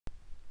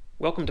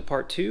Welcome to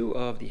part 2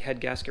 of the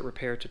head gasket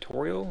repair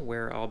tutorial,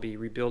 where I'll be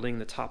rebuilding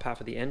the top half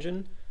of the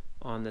engine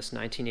on this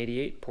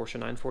 1988 Porsche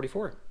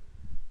 944.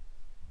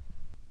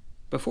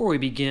 Before we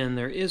begin,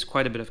 there is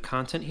quite a bit of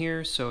content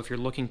here, so if you're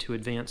looking to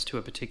advance to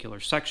a particular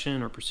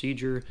section or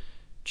procedure,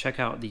 check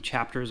out the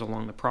chapters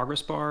along the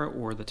progress bar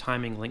or the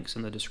timing links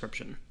in the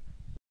description.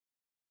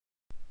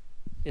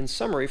 In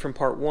summary, from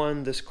part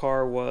 1, this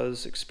car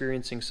was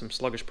experiencing some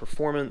sluggish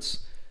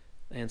performance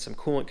and some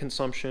coolant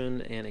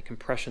consumption, and a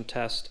compression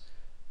test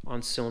on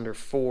cylinder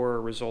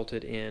 4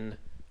 resulted in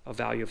a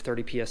value of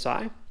 30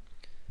 psi,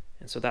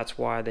 and so that's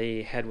why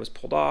the head was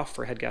pulled off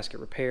for head gasket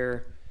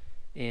repair.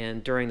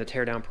 And during the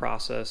teardown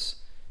process,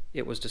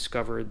 it was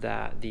discovered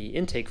that the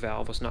intake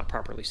valve was not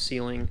properly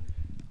sealing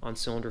on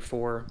cylinder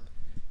 4,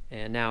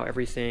 and now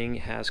everything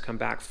has come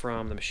back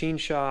from the machine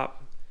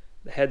shop,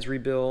 the head's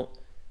rebuilt,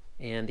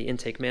 and the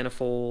intake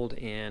manifold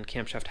and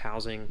camshaft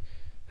housing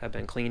have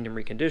been cleaned and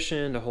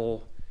reconditioned. A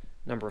whole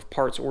number of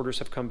parts orders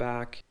have come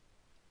back.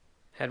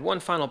 Had one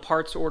final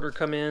parts order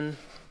come in,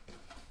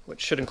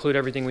 which should include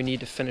everything we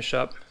need to finish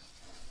up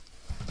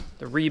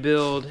the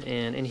rebuild,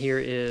 and in here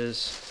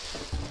is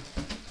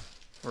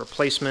a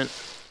replacement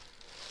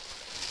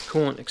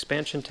coolant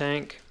expansion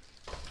tank,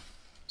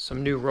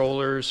 some new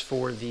rollers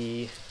for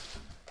the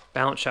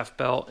balance shaft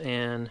belt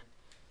and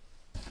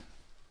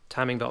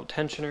timing belt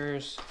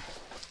tensioners,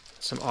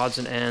 some odds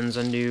and ends,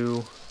 a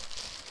new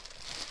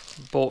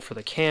bolt for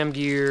the cam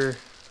gear,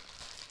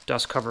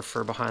 dust cover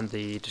for behind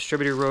the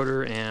distributor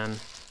rotor, and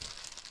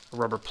a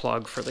rubber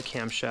plug for the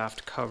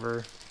camshaft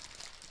cover.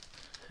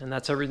 And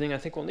that's everything I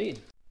think we'll need.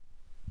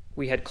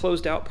 We had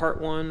closed out part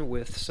 1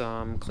 with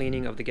some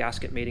cleaning of the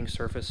gasket mating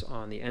surface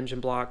on the engine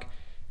block,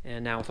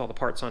 and now with all the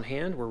parts on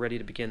hand, we're ready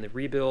to begin the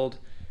rebuild.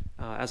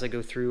 As I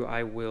go through,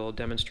 I will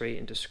demonstrate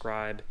and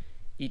describe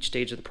each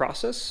stage of the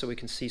process so we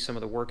can see some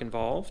of the work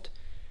involved.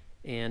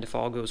 And if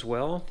all goes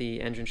well, the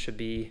engine should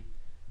be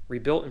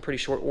rebuilt in pretty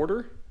short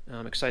order.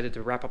 I'm excited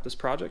to wrap up this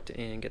project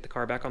and get the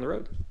car back on the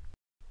road.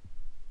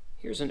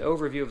 Here's an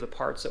overview of the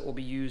parts that will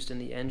be used in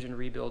the engine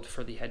rebuild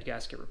for the head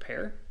gasket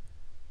repair.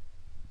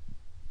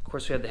 Of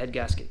course, we have the head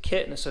gasket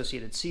kit and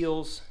associated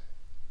seals,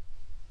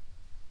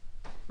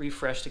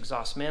 refreshed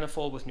exhaust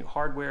manifold with new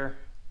hardware,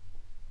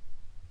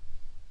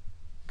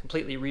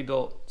 completely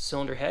rebuilt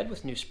cylinder head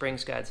with new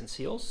springs, guides, and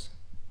seals,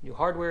 new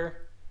hardware,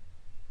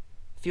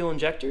 fuel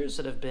injectors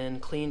that have been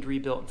cleaned,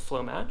 rebuilt, and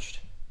flow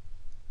matched,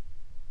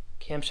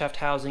 camshaft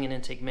housing and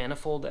intake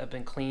manifold that have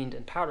been cleaned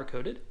and powder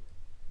coated,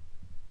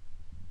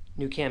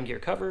 new cam gear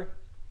cover,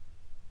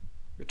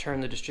 return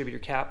the distributor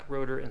cap,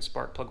 rotor, and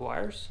spark plug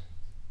wires,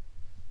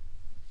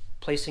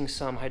 placing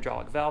some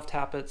hydraulic valve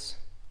tappets,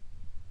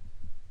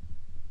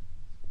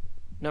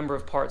 number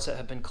of parts that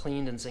have been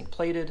cleaned and zinc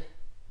plated,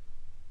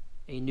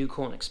 a new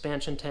coolant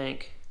expansion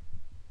tank,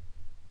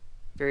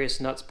 various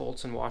nuts,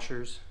 bolts, and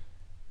washers,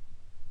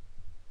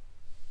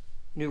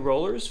 new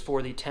rollers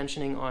for the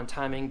tensioning on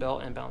timing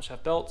belt and balance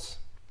shaft belts,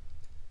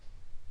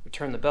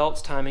 return the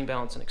belts, timing,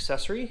 balance, and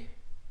accessory,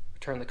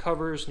 return the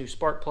covers, new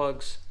spark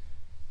plugs,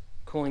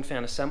 cooling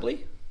fan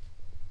assembly,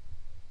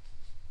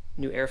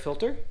 new air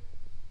filter,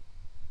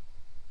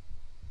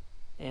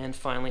 and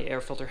finally air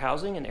filter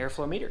housing and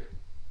airflow meter.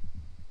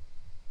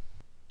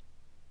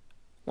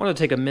 I wanted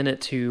to take a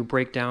minute to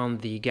break down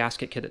the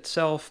gasket kit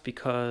itself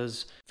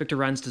because Victor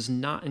Reinz does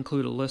not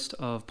include a list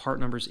of part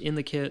numbers in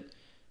the kit.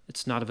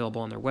 It's not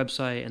available on their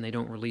website, and they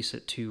don't release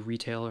it to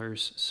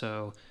retailers,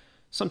 so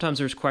sometimes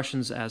there's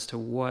questions as to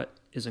what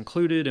is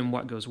included and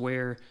what goes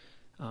where.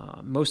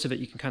 Most of it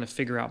you can kind of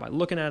figure out by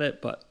looking at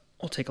it, but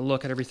we'll take a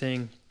look at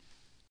everything.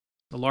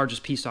 The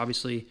largest piece,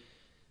 obviously,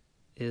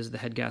 is the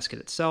head gasket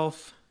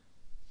itself.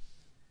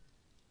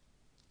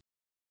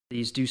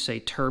 These do say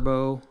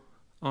turbo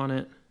on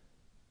it,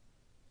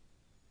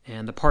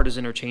 and the part is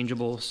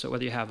interchangeable, so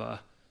whether you have a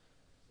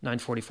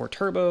 944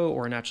 turbo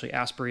or a naturally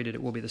aspirated,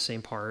 it will be the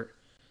same part.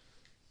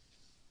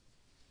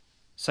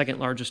 Second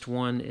largest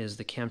one is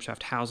the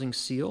camshaft housing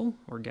seal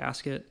or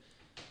gasket.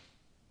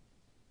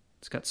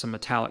 It's got some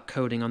metallic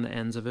coating on the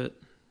ends of it.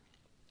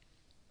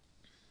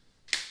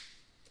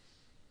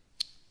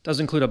 Does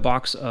include a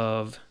box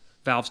of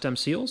valve stem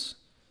seals.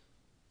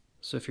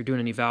 So if you're doing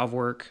any valve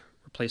work,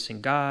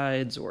 replacing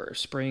guides or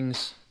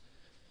springs,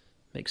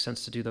 makes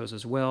sense to do those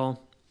as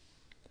well.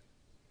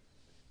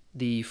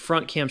 The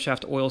front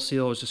camshaft oil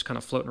seal is just kind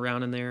of floating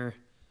around in there.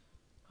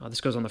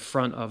 This goes on the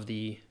front of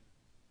the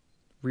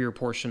rear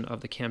portion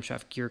of the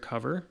camshaft gear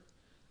cover.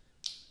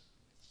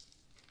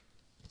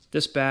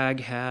 This bag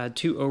had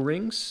 2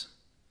 O-rings.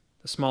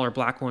 The smaller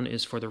black one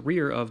is for the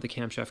rear of the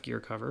camshaft gear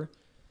cover.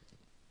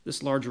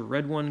 This larger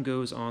red one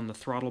goes on the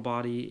throttle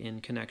body in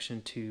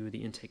connection to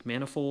the intake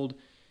manifold.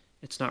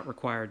 It's not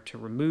required to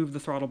remove the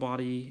throttle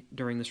body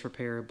during this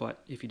repair,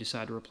 but if you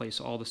decide to replace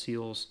all the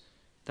seals,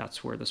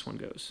 that's where this one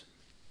goes.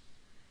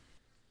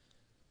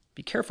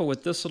 Be careful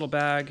with this little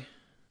bag.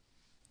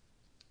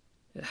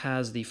 It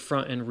has the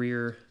front and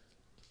rear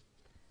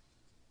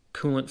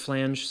coolant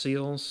flange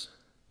seals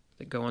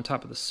that go on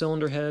top of the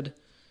cylinder head,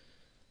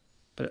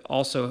 but it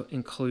also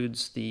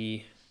includes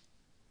the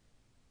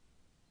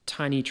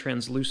tiny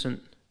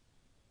translucent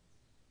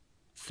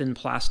thin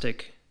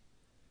plastic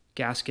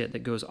gasket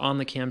that goes on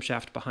the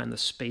camshaft behind the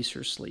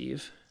spacer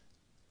sleeve.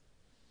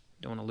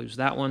 Don't want to lose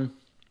that one.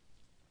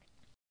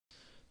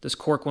 This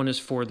cork one is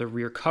for the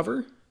rear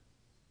cover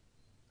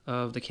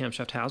of the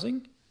camshaft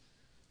housing.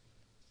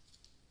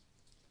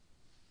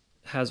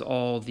 Has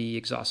all the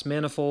exhaust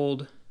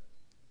manifold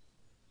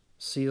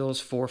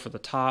seals, 4 for the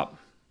top,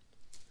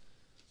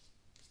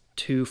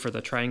 2 for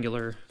the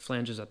triangular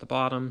flanges at the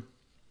bottom,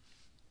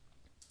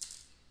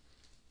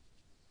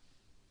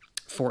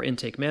 4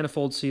 intake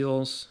manifold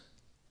seals.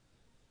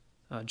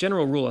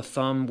 General rule of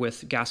thumb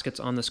with gaskets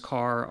on this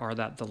car are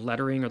that the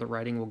lettering or the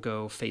writing will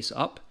go face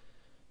up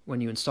when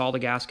you install the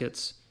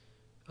gaskets.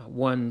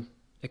 One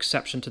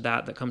exception to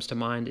that comes to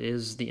mind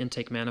is the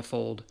intake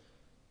manifold,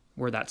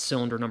 where that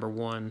cylinder number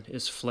 1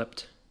 is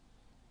flipped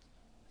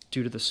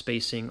due to the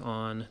spacing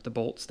on the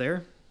bolts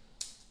there.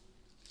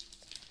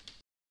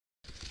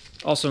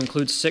 Also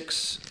includes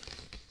 6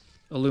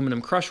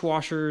 aluminum crush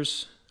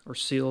washers or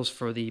seals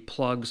for the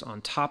plugs on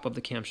top of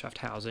the camshaft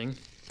housing.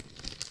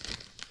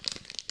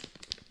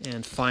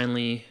 And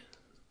finally,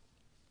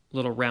 a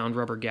little round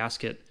rubber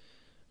gasket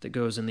that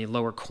goes in the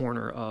lower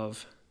corner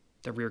of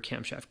the rear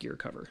camshaft gear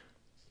cover.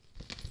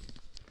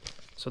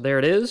 So there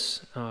it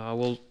is.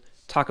 We'll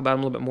talk about them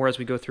a little bit more as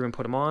we go through and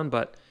put them on,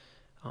 but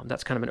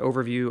that's kind of an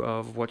overview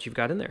of what you've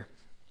got in there.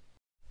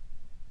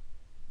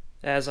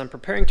 As I'm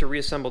preparing to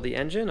reassemble the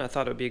engine, I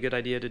thought it would be a good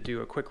idea to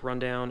do a quick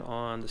rundown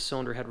on the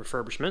cylinder head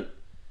refurbishment.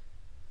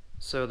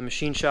 So the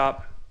machine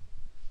shop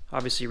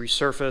obviously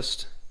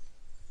resurfaced.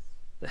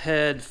 The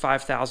head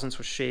 5/1000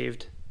 was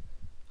shaved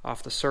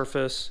off the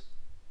surface,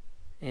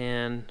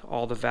 and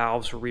all the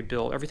valves were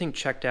rebuilt. Everything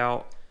checked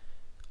out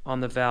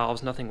on the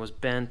valves. Nothing was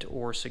bent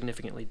or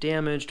significantly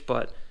damaged,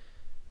 but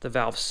the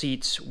valve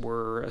seats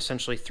were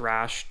essentially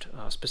thrashed.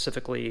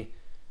 Specifically,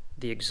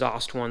 the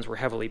exhaust ones were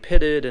heavily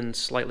pitted and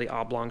slightly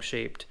oblong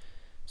shaped.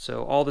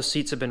 So all the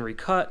seats have been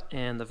recut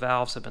and the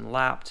valves have been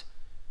lapped.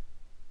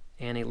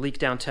 And a leak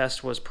down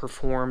test was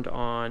performed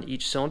on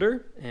each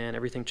cylinder, and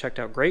everything checked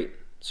out great.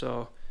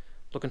 So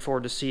looking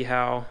forward to see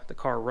how the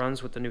car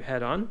runs with the new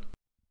head on.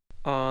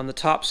 On the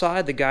top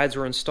side, the guides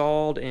were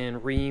installed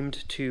and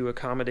reamed to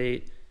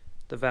accommodate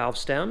the valve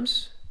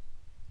stems.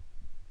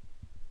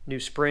 New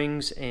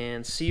springs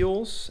and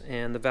seals,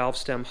 and the valve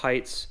stem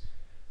heights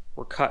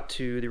were cut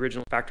to the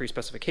original factory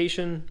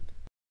specification.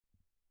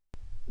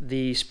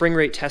 The spring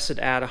rate tested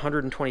at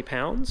 120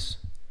 pounds.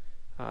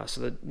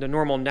 So the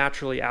normal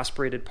naturally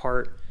aspirated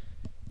part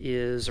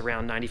is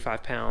around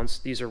 95 pounds.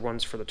 These are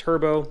ones for the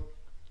turbo.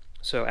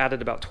 So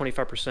added about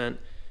 25%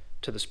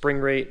 to the spring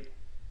rate.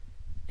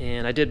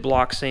 And I did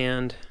block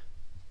sand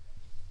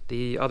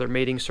the other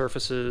mating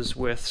surfaces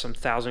with some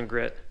 1000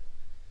 grit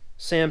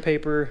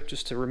sandpaper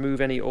just to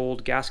remove any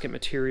old gasket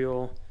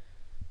material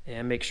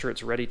and make sure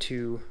it's ready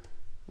to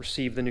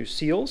receive the new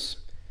seals.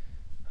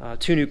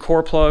 2 new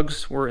core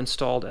plugs were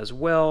installed as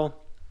well.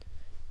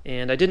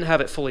 And I didn't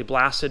have it fully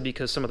blasted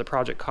because some of the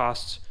project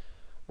costs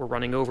were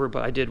running over,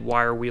 but I did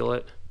wire wheel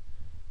it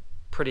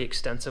pretty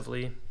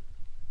extensively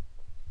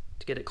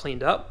to get it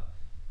cleaned up.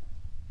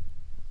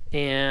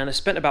 And I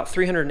spent about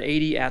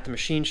 $380 at the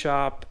machine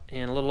shop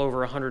and a little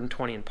over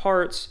 $120 in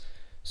parts.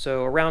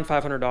 So around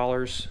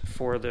 $500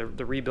 for the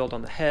rebuild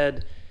on the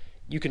head.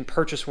 You can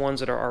purchase ones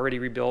that are already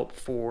rebuilt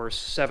for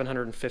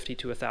 $750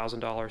 to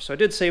 $1,000. So I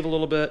did save a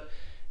little bit,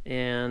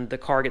 and the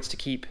car gets to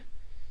keep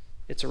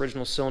its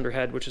original cylinder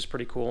head, which is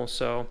pretty cool.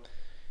 So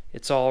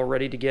it's all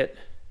ready to get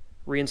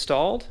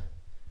reinstalled.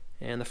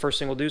 And the first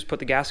thing we'll do is put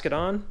the gasket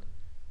on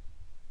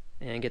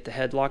and get the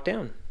head locked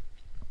down.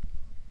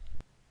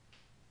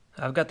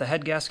 I've got the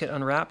head gasket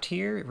unwrapped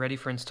here, ready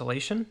for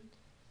installation.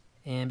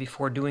 And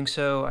before doing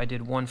so, I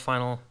did one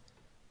final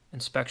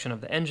inspection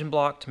of the engine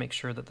block to make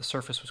sure that the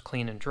surface was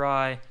clean and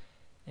dry.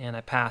 And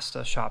I passed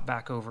a shop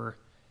back over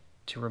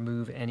to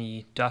remove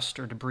any dust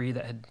or debris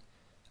that had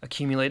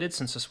accumulated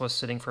since this was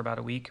sitting for about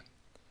a week.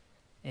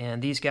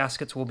 And these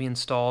gaskets will be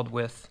installed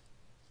with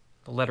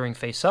the lettering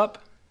face up,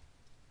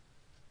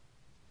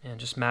 and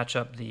just match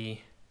up the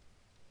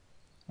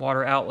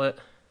water outlet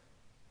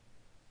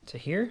to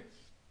here,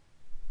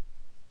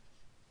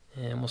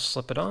 and we'll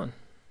slip it on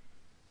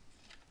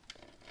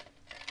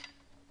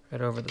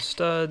right over the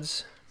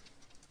studs.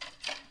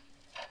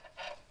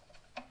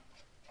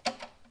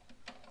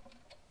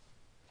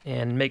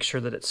 And make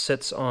sure that it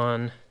sits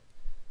on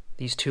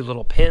these 2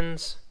 little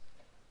pins,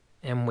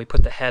 and when we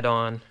put the head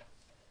on,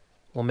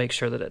 we'll make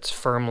sure that it's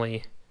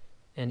firmly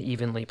and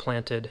evenly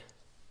planted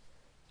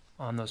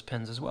on those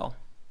pins as well.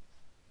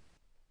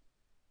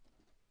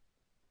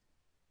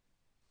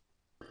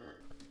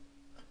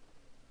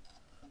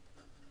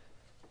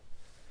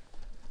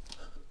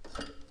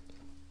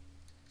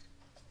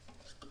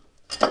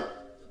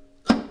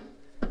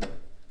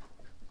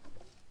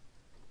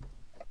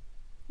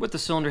 With the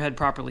cylinder head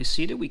properly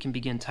seated, we can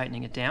begin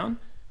tightening it down.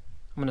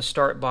 I'm going to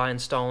start by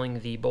installing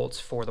the bolts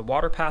for the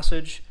water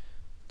passage.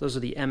 Those are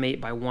the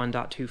M8 by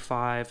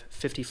 1.25,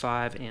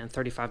 55, and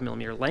 35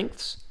 millimeter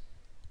lengths.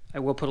 I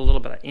will put a little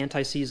bit of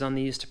anti-seize on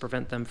these to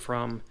prevent them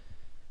from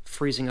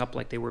freezing up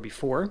like they were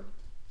before.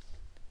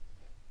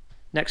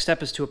 Next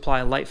step is to apply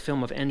a light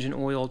film of engine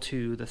oil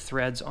to the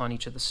threads on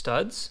each of the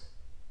studs,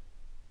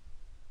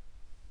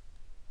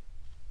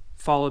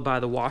 followed by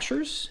the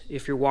washers.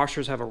 If your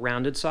washers have a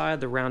rounded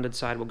side, the rounded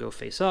side will go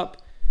face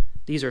up.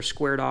 These are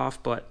squared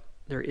off, but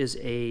there is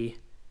a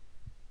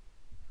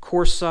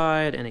coarse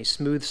side and a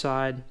smooth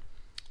side.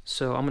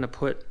 So I'm going to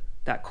put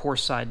that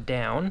coarse side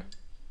down.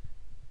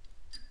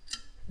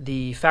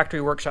 The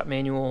factory workshop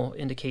manual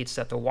indicates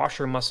that the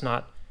washer must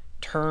not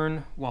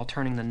turn while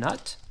turning the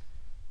nut.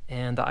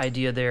 And the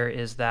idea there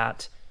is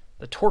that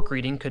the torque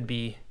reading could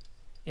be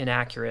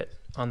inaccurate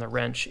on the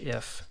wrench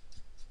if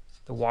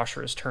the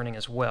washer is turning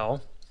as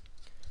well.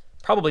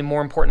 Probably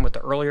more important with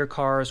the earlier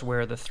cars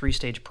where the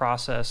three-stage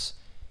process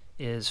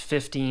is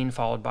 15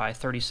 followed by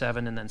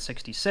 37 and then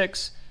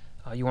 66.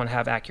 You want to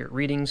have accurate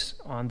readings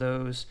on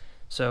those.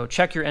 So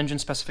check your engine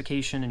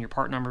specification and your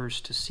part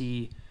numbers to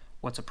see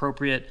what's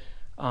appropriate.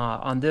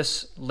 On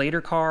this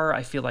later car,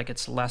 I feel like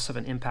it's less of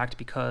an impact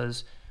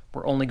because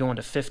we're only going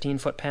to 15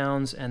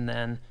 foot-pounds, and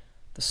then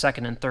the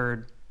second and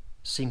third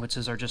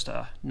sequences are just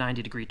a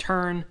 90-degree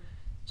turn.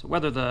 So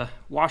whether the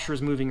washer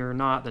is moving or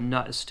not, the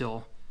nut is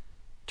still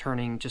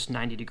turning just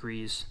 90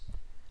 degrees.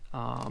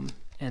 And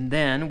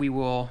then we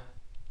will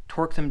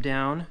torque them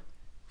down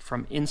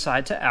from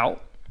inside to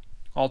out,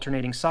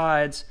 alternating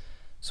sides.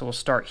 So we'll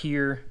start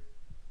here,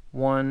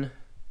 1,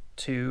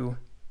 2,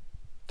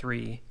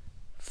 3,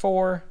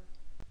 4,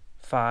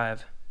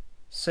 5,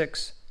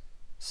 6,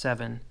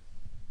 7,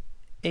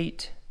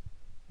 8,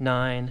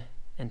 9,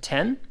 and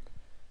 10.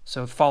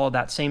 So follow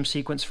that same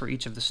sequence for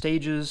each of the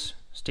stages,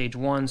 stage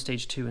 1,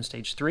 stage 2, and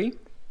stage 3.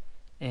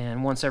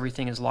 And once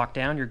everything is locked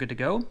down, you're good to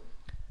go.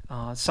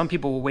 Some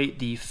people will wait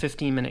the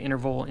 15-minute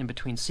interval in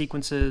between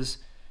sequences.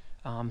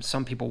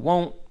 Some people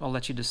won't. I'll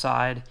let you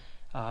decide.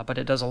 But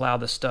it does allow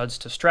the studs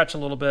to stretch a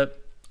little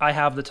bit. I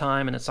have the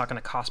time, and it's not going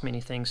to cost me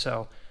anything,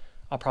 so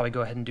I'll probably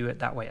go ahead and do it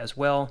that way as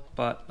well.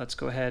 But let's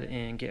go ahead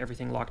and get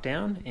everything locked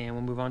down, and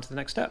we'll move on to the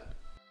next step.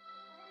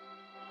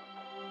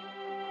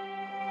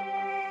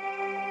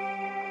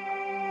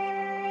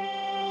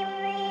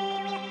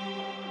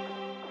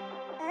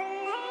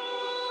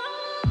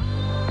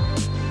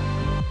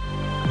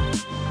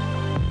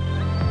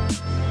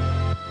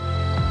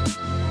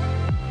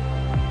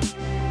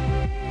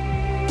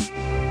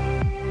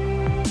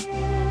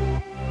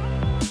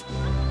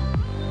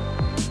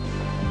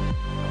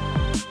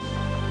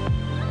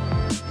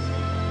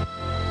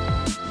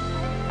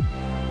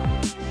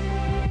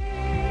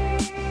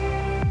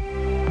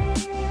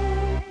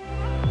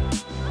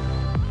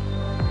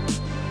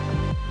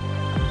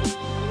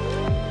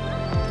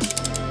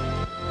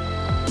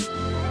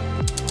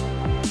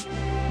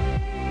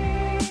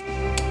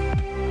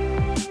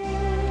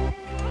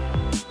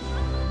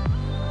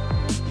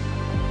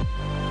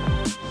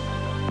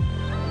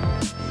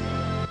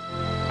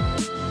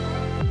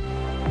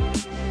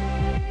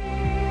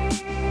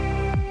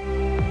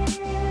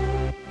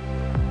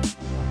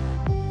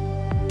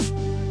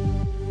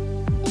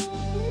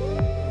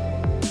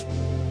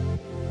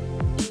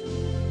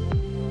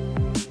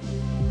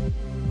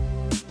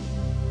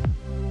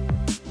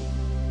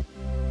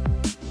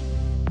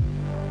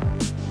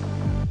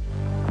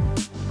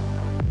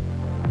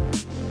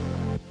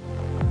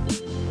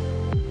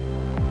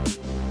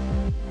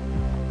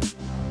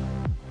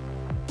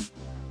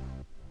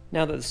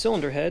 Now that the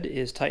cylinder head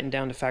is tightened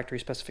down to factory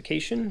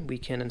specification, we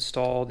can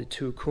install the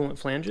two coolant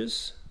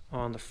flanges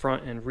on the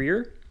front and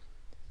rear.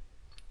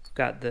 We've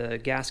got the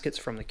gaskets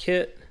from the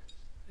kit.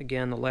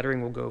 Again, the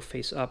lettering will go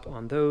face up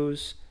on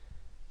those.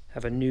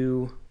 Have a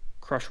new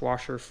crush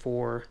washer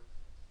for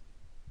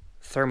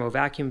thermo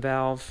vacuum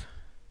valve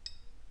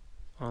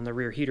on the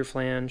rear heater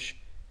flange.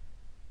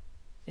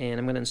 And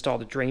I'm going to install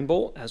the drain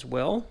bolt as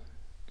well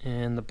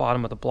in the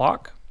bottom of the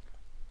block.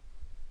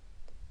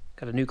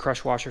 Got a new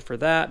crush washer for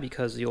that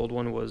because the old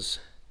one was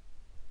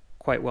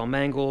quite well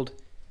mangled,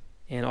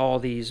 and all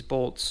these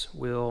bolts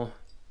will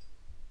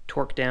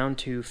torque down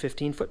to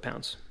 15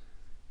 foot-pounds.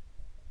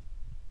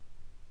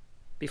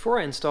 Before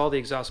I install the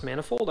exhaust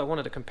manifold, I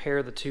wanted to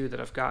compare the two that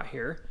I've got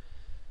here.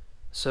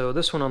 So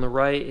this one on the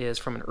right is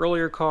from an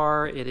earlier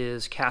car. It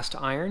is cast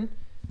iron,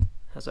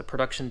 has a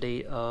production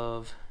date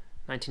of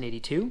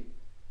 1982.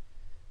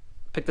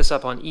 Picked this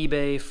up on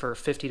eBay for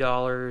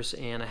 $50,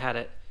 and I had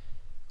it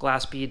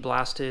glass bead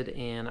blasted,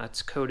 and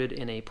it's coated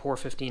in a Por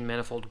 15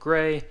 manifold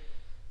gray,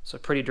 so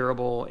pretty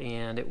durable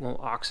and it won't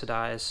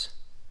oxidize,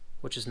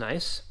 which is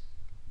nice.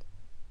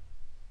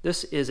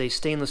 This is a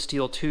stainless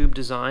steel tube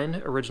design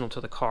original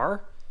to the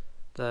car.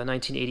 The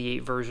 1988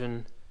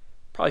 version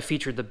probably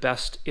featured the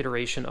best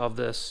iteration of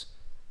this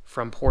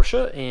from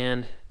Porsche,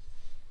 and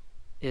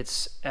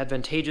it's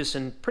advantageous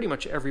in pretty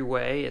much every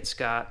way. It's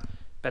got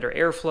better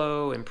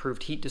airflow,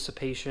 improved heat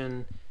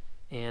dissipation,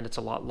 and it's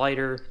a lot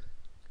lighter.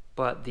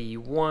 But the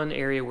one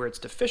area where it's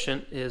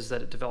deficient is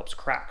that it develops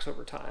cracks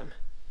over time.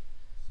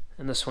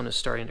 And this one is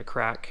starting to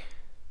crack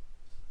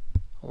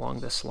along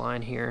this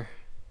line here.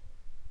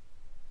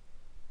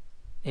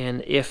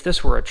 And if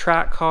this were a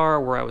track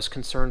car where I was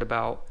concerned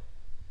about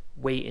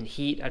weight and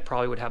heat, I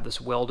probably would have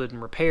this welded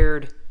and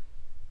repaired,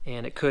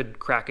 and it could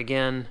crack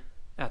again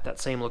at that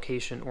same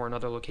location or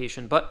another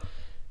location. But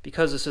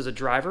because this is a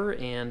driver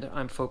and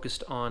I'm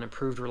focused on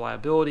improved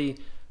reliability,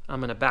 I'm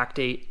going to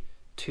backdate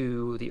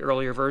to the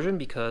earlier version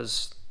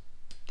because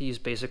these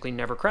basically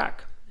never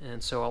crack.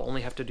 And so I'll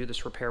only have to do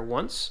this repair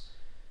once.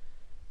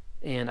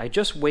 And I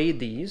just weighed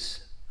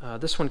these.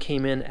 This one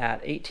came in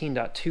at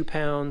 18.2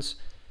 pounds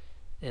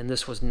and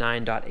this was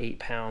 9.8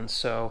 pounds.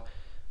 So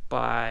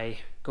by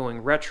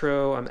going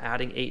retro, I'm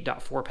adding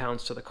 8.4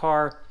 pounds to the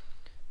car.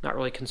 Not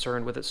really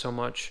concerned with it so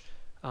much,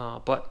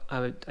 but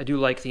I do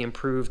like the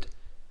improved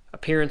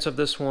appearance of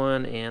this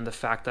one and the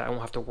fact that I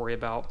won't have to worry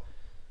about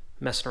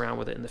messing around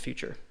with it in the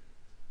future.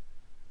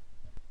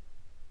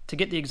 To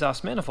get the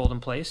exhaust manifold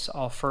in place,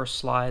 I'll first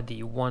slide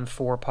the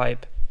 1-4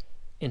 pipe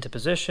into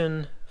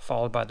position,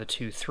 followed by the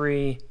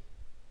 2-3,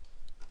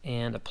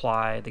 and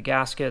apply the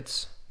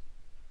gaskets.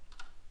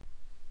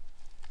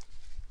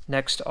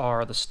 Next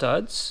are the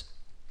studs.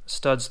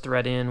 Studs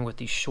thread in with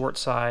the short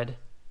side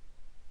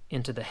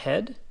into the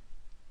head,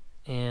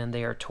 and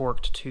they are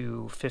torqued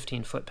to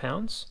 15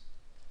 foot-pounds.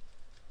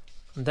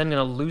 I'm then going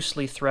to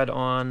loosely thread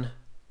on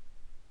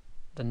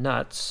the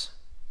nuts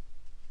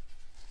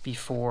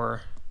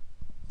before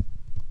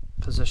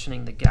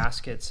positioning the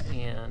gaskets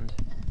and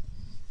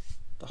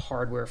the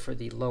hardware for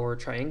the lower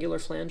triangular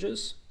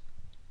flanges.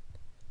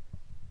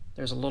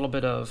 There's a little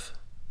bit of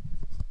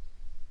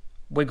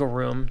wiggle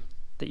room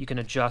that you can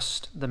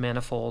adjust the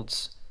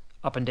manifolds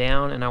up and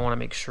down, and I want to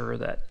make sure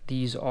that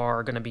these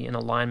are going to be in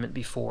alignment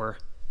before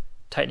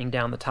tightening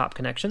down the top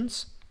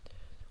connections.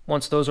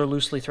 Once those are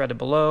loosely threaded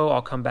below,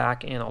 I'll come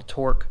back and I'll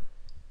torque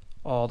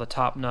all the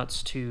top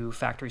nuts to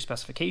factory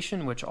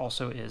specification, which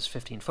also is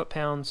 15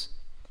 foot-pounds,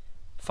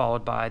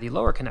 followed by the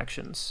lower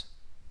connections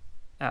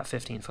at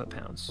 15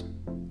 foot-pounds.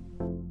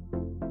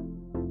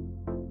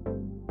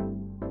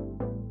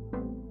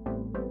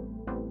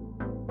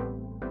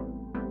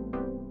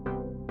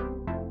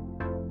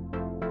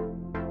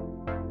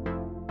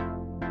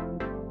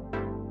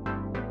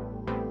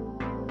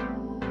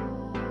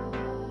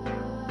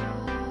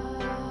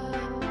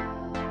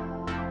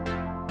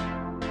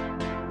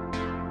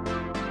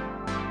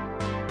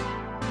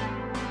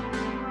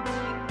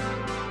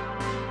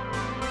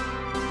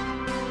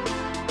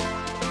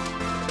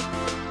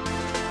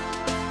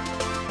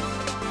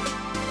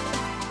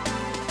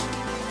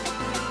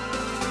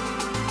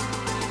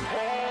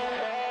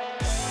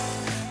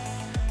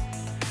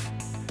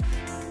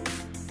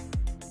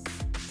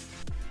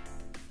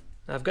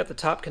 I've got the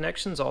top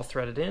connections all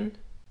threaded in,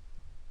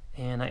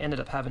 and I ended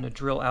up having to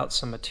drill out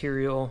some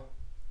material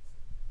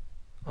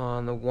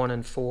on the 1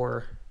 and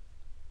 4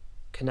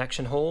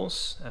 connection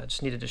holes. I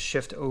just needed to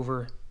shift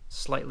over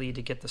slightly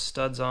to get the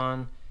studs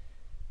on,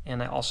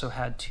 and I also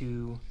had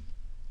to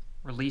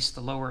release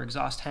the lower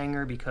exhaust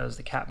hanger because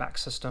the catback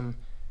system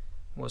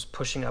was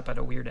pushing up at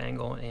a weird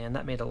angle, and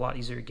that made it a lot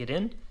easier to get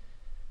in.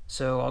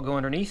 So I'll go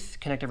underneath,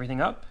 connect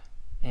everything up,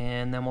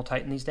 and then we'll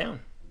tighten these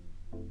down.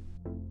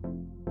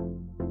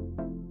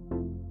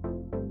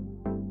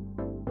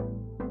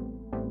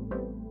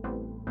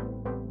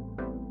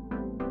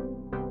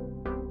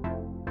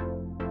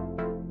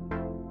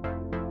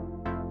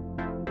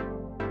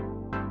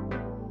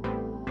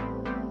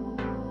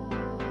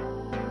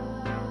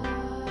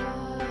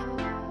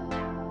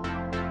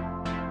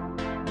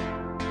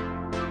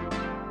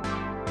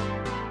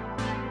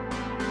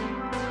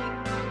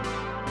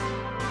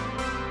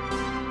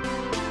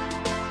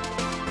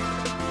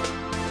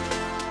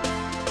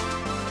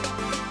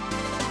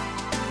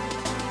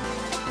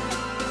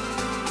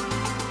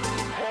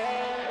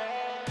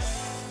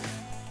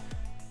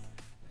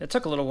 It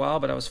took a little while,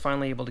 but I was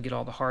finally able to get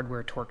all the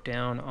hardware torqued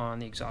down on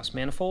the exhaust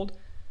manifold.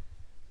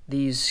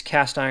 These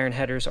cast iron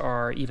headers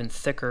are even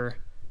thicker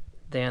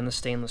than the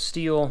stainless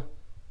steel,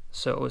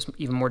 so it was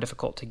even more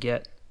difficult to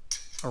get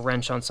a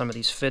wrench on some of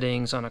these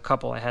fittings. On a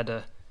couple I had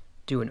to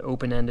do an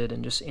open-ended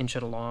and just inch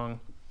it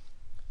along.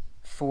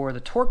 For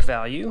the torque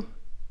value,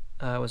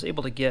 I was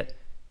able to get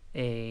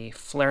a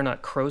flare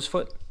nut crow's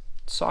foot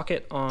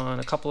socket on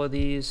a couple of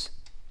these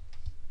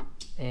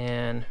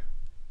and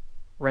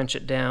wrench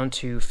it down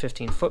to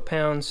 15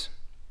 foot-pounds.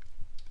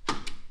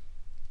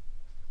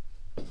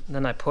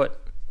 Then I put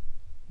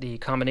the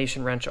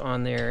combination wrench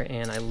on there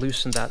and I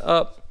loosened that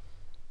up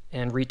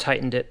and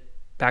retightened it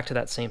back to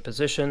that same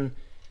position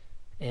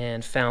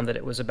and found that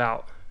it was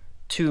about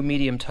 2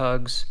 medium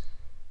tugs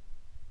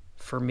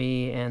for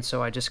me, and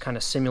so I just kind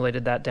of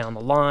simulated that down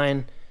the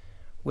line.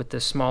 With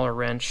this smaller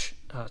wrench,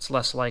 it's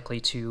less likely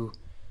to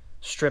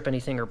strip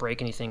anything or break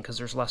anything because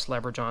there's less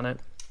leverage on it.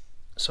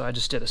 So I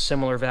just did a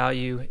similar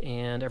value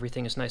and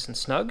everything is nice and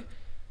snug.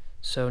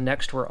 So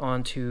next we're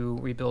on to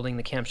rebuilding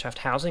the camshaft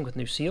housing with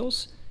new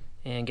seals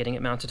and getting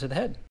it mounted to the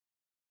head.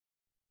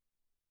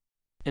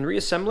 In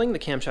reassembling the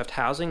camshaft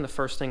housing, the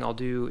first thing I'll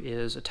do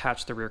is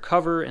attach the rear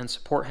cover and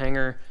support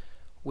hanger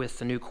with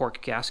the new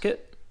cork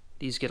gasket.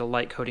 These get a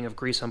light coating of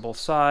grease on both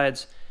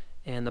sides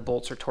and the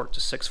bolts are torqued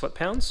to 6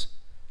 foot-pounds.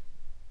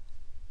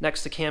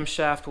 Next, the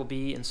camshaft will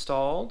be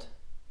installed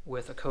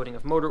with a coating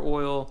of motor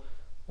oil,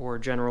 or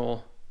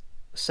general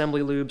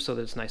assembly lube so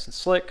that it's nice and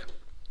slick.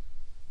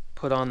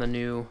 Put on the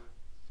new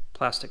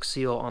plastic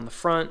seal on the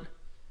front.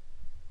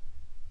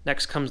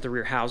 Next comes the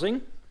rear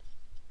housing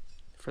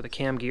for the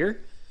cam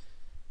gear.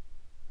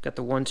 Got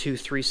the 1, 2,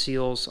 3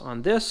 seals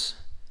on this.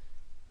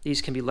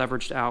 These can be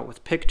leveraged out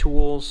with pick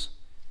tools.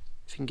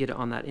 If you can get it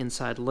on that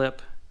inside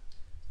lip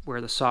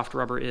where the soft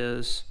rubber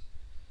is,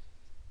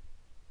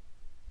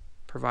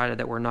 provided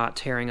that we're not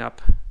tearing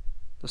up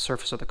the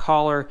surface of the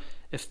collar.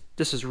 If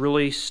this is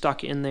really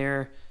stuck in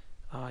there,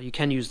 you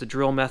can use the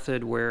drill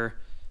method where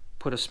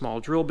put a small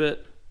drill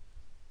bit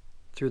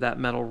through that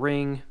metal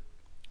ring,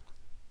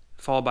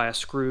 followed by a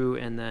screw,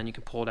 and then you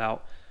can pull it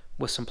out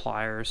with some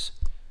pliers.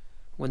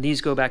 When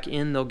these go back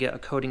in, they'll get a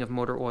coating of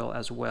motor oil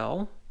as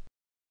well.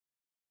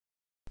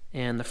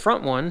 And the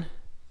front one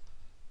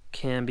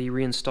can be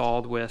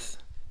reinstalled with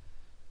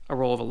a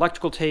roll of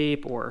electrical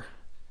tape or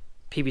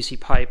PVC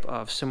pipe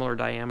of similar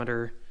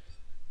diameter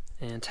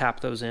and tap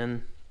those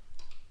in.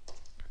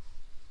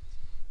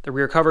 The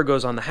rear cover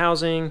goes on the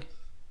housing.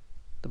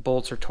 The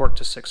bolts are torqued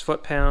to 6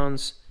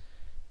 foot-pounds,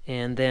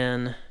 and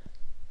then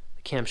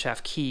the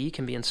camshaft key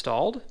can be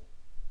installed.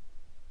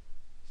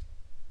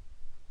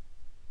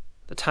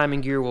 The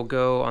timing gear will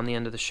go on the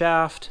end of the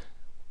shaft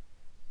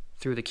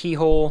through the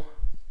keyhole,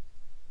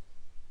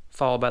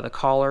 followed by the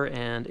collar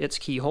and its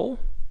keyhole.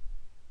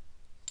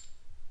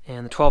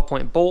 And the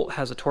 12-point bolt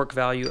has a torque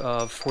value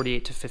of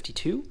 48 to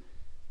 52.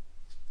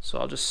 So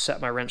I'll just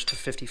set my wrench to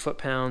 50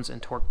 foot-pounds and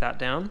torque that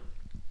down.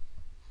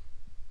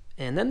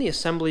 And then the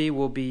assembly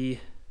will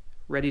be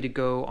ready to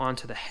go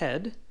onto the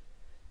head,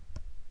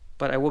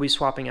 but I will be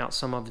swapping out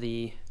some of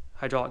the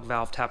hydraulic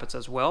valve tappets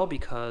as well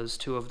because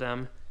 2 of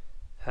them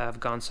have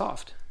gone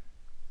soft.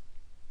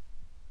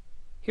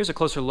 Here's a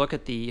closer look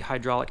at the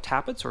hydraulic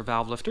tappets or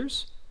valve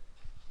lifters.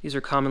 These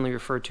are commonly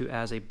referred to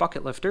as a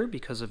bucket lifter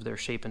because of their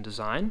shape and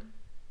design.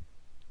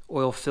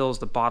 Oil fills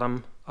the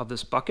bottom of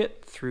this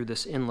bucket through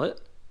this inlet,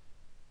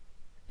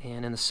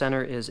 and in the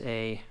center is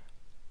a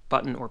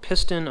button or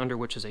piston under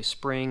which is a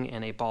spring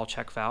and a ball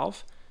check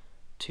valve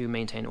to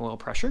maintain oil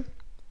pressure.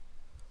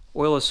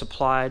 Oil is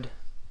supplied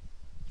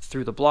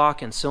through the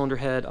block and cylinder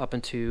head up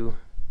into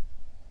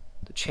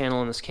the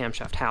channel in this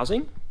camshaft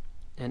housing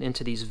and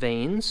into these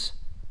vanes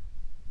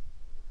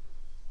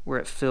where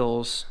it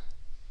fills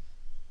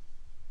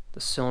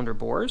the cylinder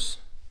bores.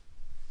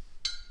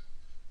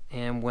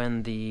 And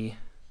when the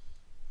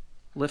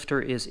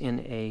lifter is in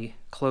a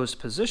closed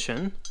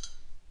position,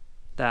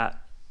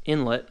 that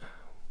inlet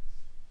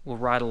will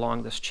ride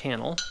along this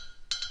channel,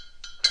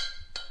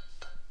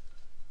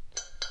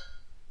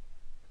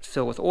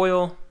 fill with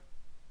oil,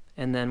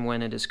 and then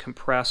when it is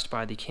compressed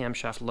by the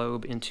camshaft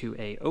lobe into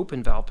a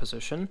open valve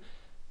position,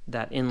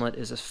 that inlet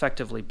is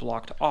effectively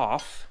blocked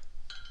off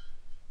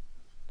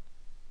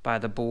by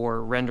the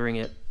bore, rendering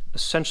it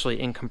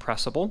essentially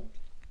incompressible.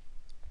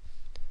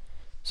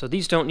 So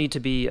these don't need to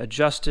be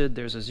adjusted.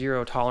 There's a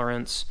 0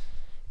 tolerance,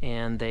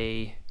 and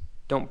they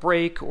don't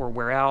break or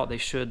wear out. They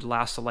should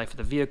last the life of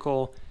the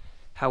vehicle.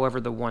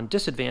 However, the one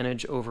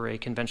disadvantage over a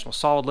conventional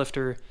solid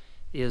lifter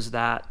is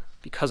that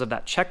because of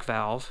that check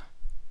valve,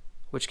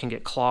 which can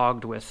get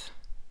clogged with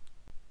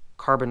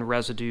carbon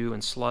residue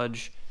and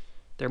sludge,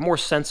 they're more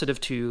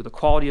sensitive to the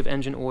quality of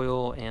engine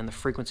oil and the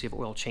frequency of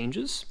oil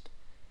changes.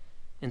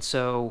 And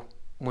so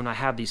when I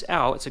have these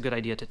out, it's a good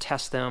idea to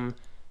test them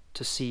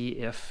to see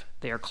if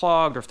they are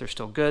clogged or if they're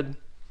still good.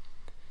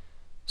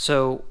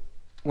 So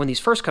when these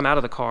first come out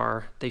of the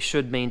car, they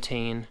should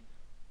maintain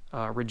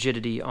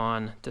rigidity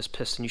on this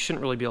piston. You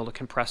shouldn't really be able to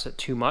compress it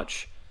too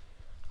much.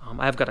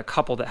 I've got a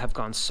couple that have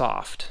gone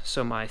soft.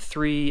 So my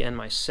 3 and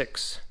my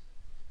 6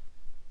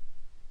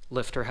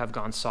 lifter have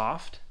gone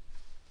soft.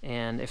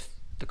 And if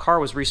the car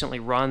was recently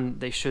run,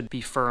 they should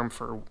be firm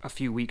for a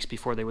few weeks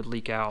before they would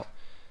leak out.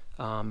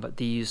 But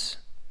these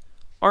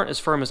aren't as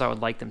firm as I would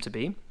like them to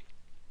be.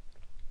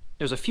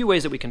 There's a few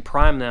ways that we can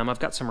prime them. I've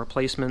got some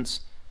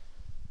replacements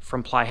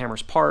from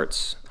Plyhammer's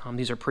Parts.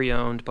 These are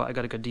pre-owned, but I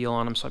got a good deal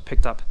on them, so I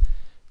picked up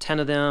 10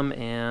 of them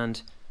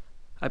and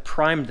I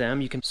primed them.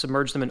 You can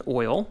submerge them in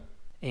oil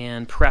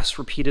and press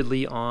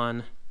repeatedly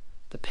on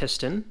the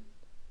piston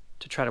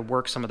to try to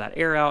work some of that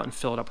air out and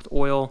fill it up with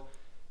oil.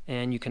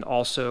 And you can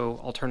also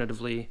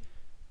alternatively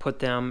put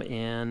them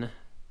in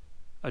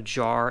a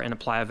jar and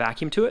apply a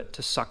vacuum to it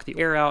to suck the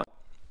air out.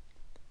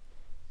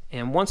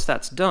 And once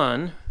that's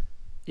done,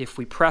 if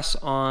we press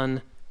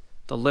on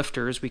the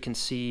lifters, we can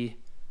see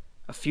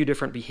a few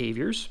different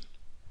behaviors.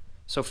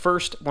 So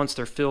first, once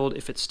they're filled,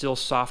 if it's still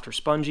soft or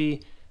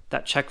spongy,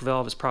 that check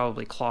valve is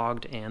probably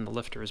clogged and the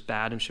lifter is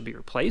bad and should be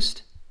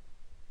replaced.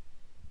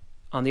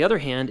 On the other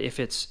hand, if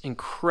it's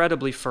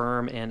incredibly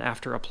firm and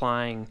after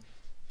applying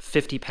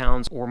 50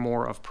 pounds or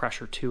more of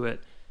pressure to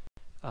it,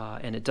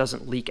 and it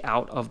doesn't leak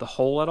out of the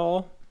hole at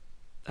all,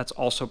 that's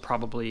also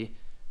probably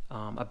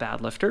a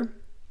bad lifter.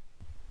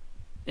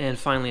 And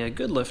finally, a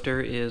good lifter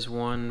is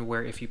one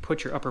where if you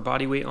put your upper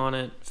body weight on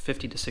it,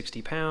 50 to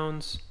 60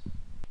 pounds,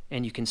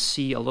 and you can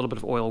see a little bit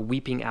of oil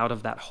weeping out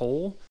of that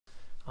hole,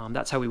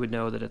 that's how we would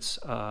know that it's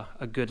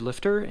a good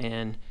lifter,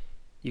 and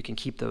you can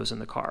keep those in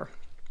the car.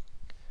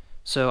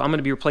 So I'm going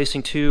to be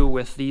replacing 2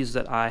 with these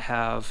that I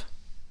have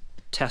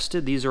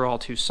tested. These are all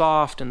too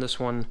soft, and this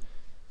one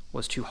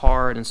was too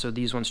hard, and so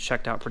these ones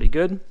checked out pretty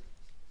good.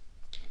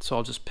 So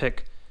I'll just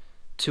pick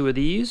 2 of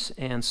these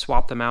and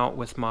swap them out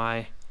with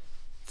my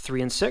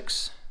 3 and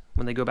 6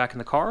 when they go back in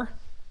the car,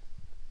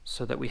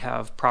 so that we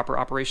have proper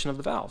operation of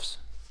the valves.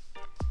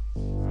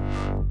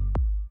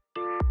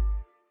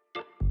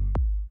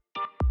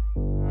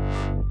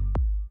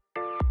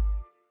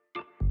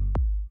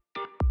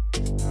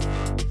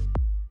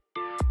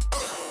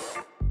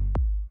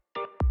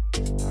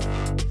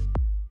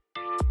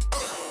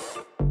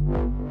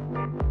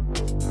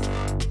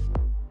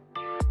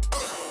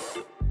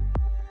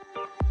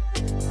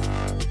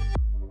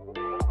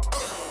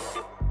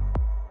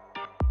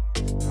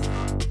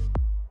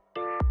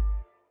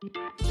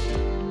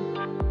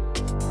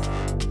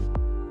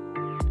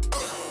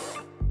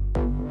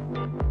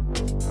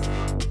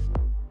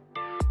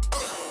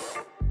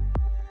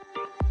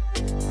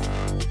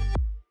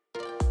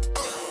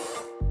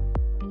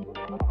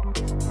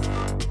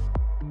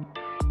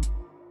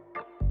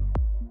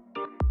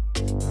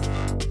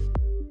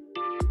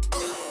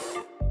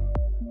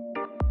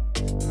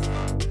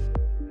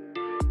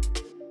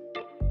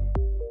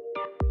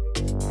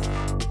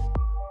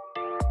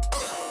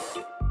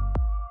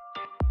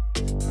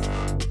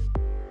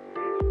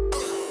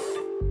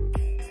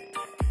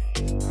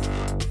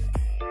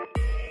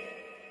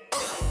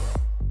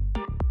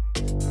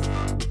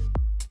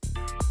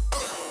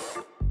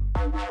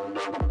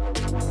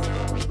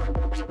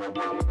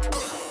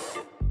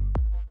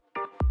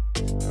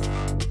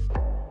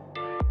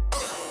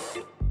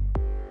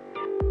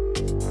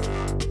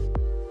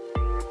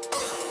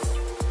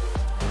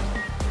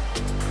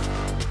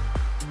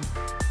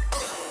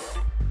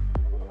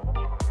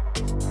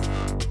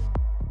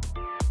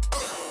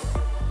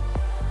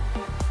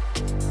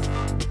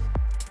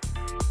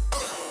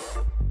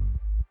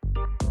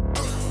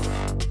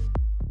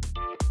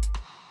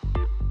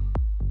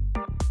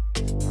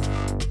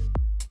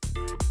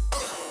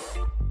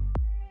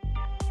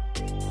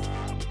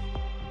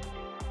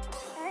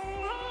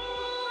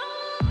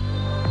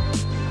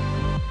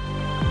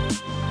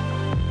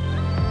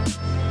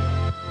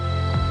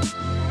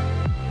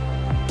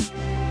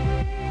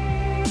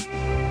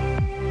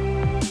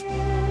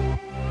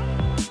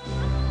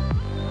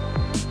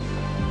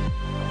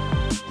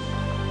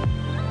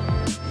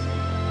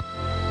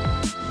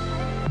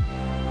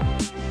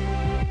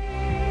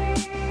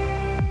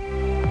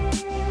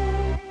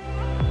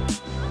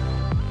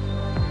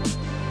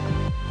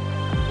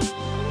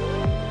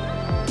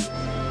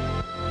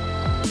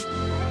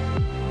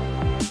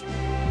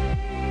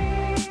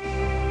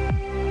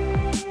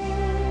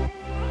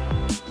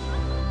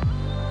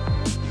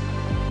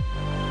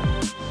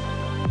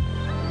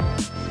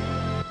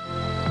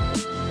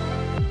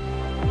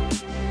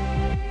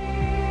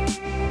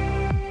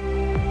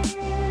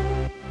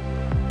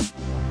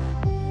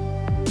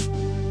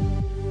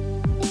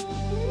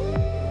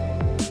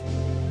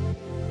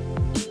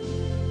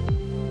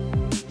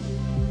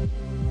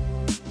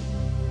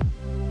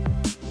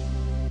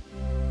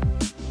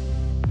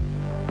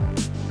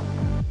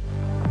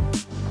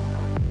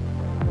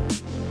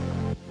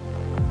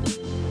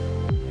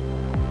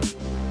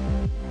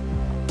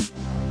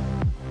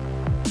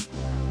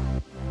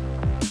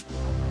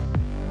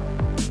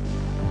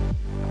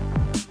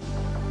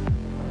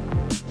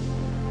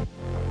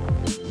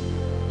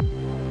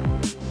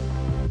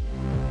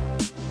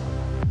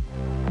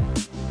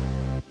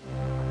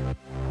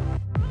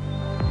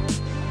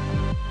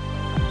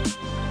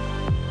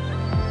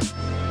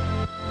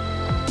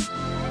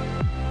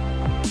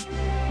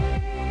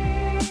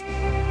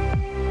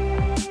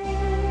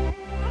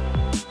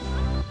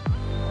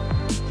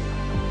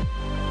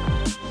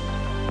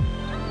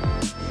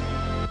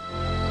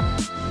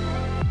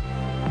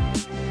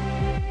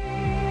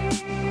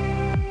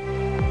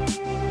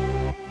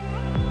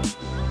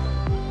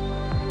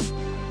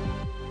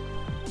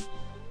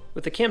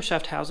 With the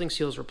camshaft housing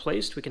seals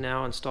replaced, we can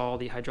now install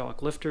the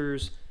hydraulic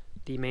lifters,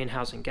 the main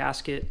housing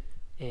gasket,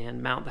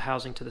 and mount the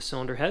housing to the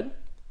cylinder head.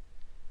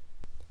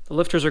 The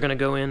lifters are going to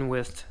go in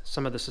with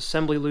some of this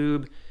assembly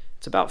lube.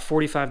 It's about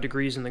 45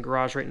 degrees in the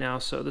garage right now,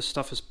 so this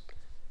stuff is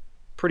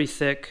pretty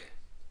thick,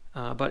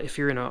 but if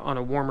you're on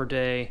a warmer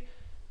day,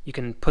 you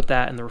can put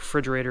that in the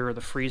refrigerator or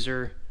the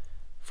freezer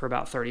for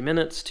about 30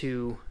 minutes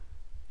to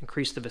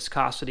increase the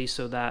viscosity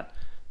so that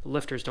the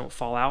lifters don't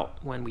fall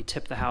out when we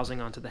tip the housing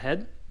onto the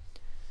head.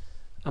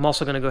 I'm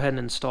also going to go ahead and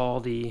install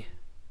the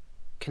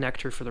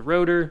connector for the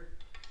rotor,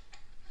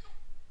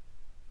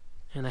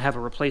 and I have a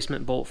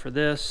replacement bolt for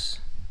this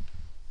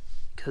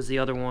because the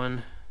other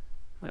one,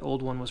 my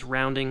old one, was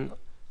rounding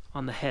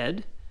on the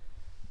head.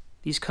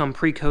 These come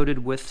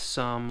pre-coated with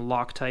some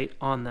Loctite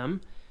on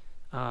them.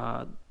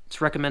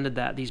 It's recommended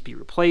that these be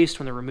replaced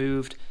when they're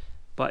removed,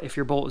 but if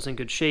your bolt is in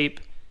good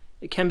shape,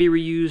 it can be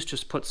reused.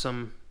 Just put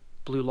some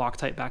blue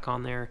Loctite back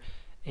on there,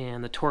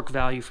 and the torque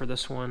value for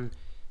this one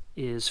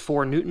is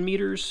 4 Newton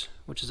meters,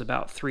 which is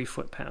about 3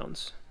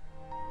 foot-pounds.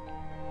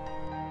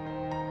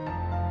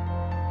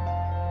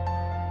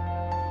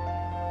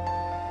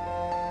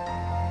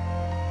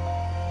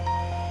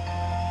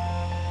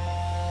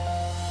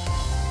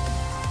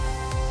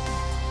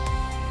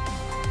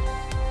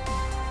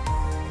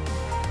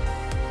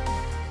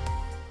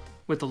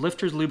 With the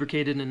lifters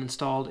lubricated and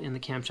installed in the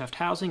camshaft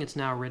housing, it's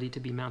now ready to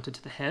be mounted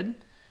to the head.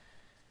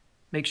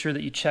 Make sure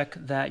that you check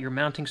that your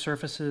mounting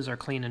surfaces are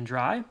clean and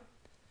dry.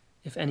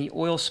 If any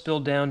oil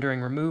spilled down during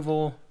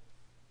removal,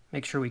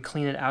 make sure we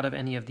clean it out of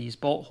any of these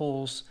bolt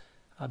holes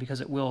because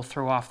it will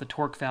throw off the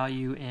torque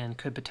value and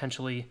could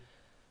potentially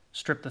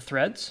strip the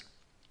threads.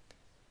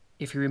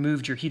 If you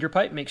removed your heater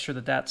pipe, make sure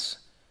that that's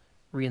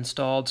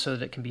reinstalled so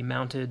that it can be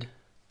mounted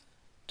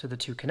to the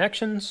two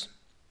connections.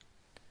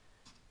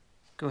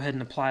 Go ahead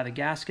and apply the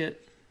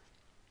gasket.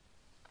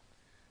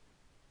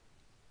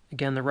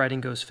 Again, the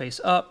writing goes face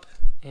up,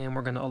 and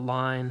we're going to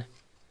align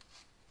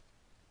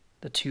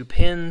the two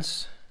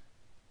pins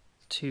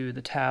to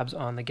the tabs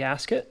on the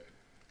gasket.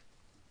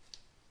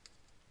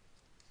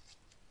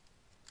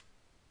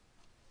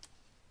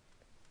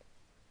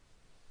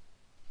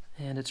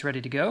 And it's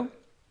ready to go.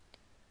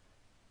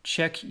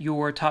 Check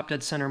your top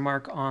dead center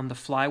mark on the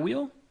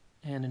flywheel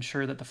and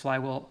ensure that the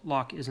flywheel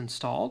lock is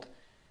installed.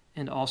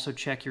 And also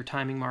check your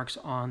timing marks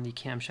on the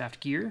camshaft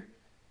gear.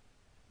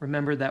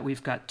 Remember that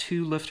we've got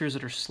two lifters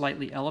that are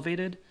slightly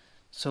elevated,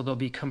 so they'll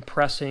be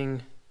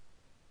compressing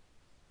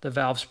the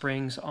valve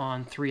springs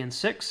on 3 and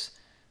 6.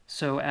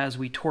 So as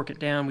we torque it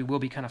down, we will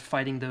be kind of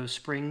fighting those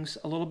springs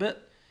a little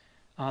bit.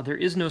 There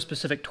is no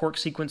specific torque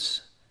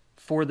sequence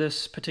for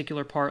this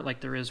particular part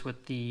like there is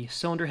with the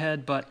cylinder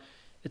head, but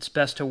it's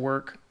best to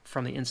work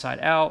from the inside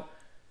out,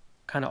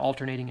 kind of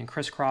alternating and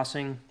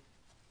crisscrossing.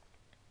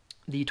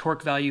 The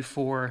torque value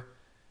for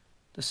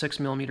the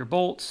 6mm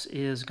bolts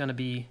is going to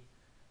be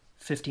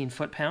 15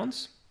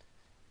 foot-pounds,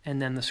 and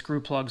then the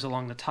screw plugs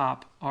along the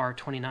top are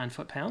 29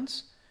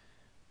 foot-pounds.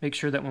 Make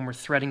sure that when we're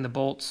threading the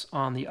bolts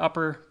on the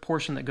upper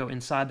portion that go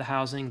inside the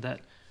housing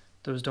that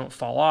those don't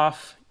fall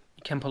off.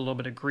 You can put a little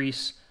bit of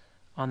grease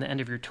on the end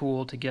of your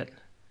tool to get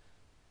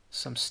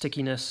some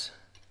stickiness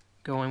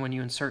going when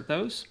you insert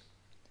those.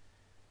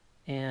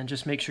 And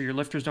just make sure your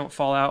lifters don't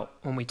fall out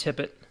when we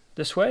tip it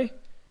this way.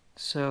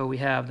 So we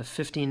have the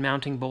 15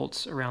 mounting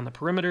bolts around the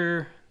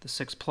perimeter, the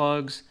 6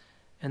 plugs,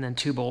 and then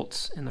 2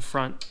 bolts in the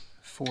front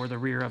for the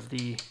rear of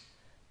the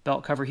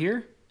belt cover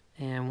here.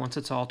 And once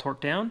it's all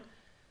torqued down,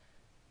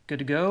 good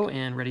to go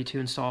and ready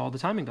to install the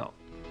timing belt.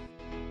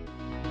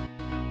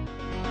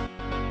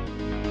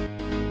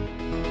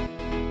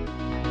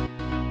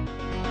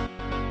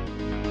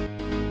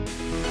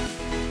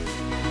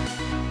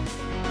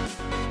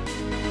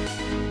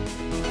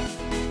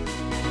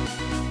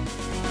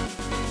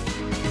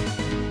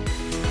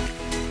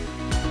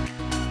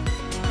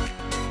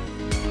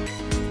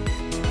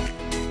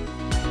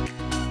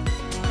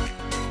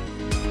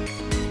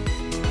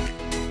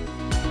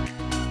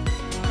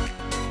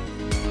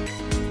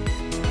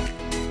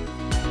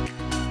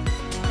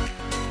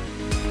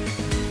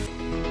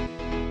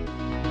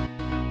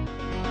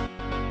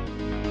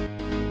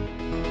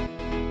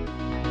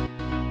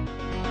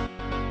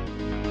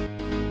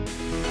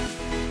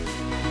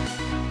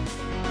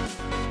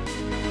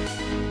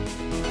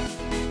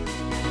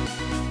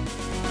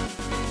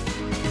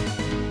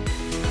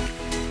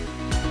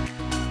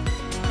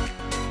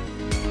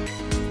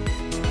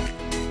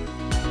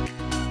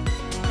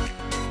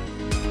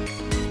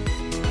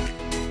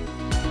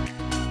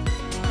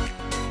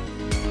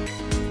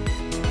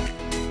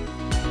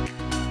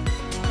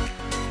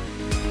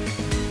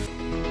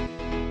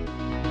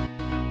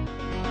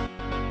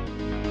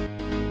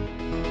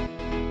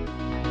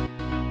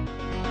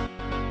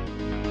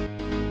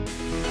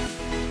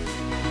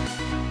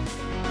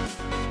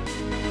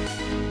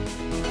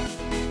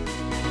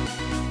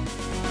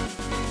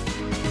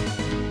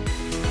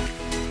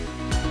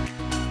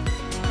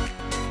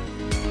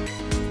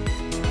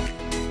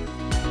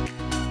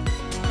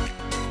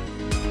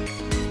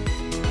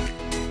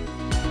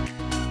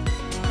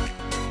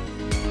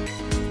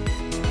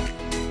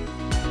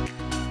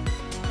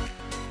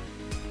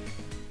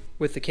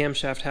 With the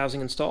camshaft housing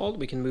installed,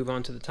 we can move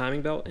on to the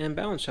timing belt and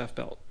balance shaft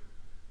belt.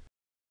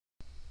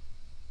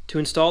 To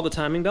install the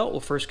timing belt,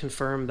 we'll first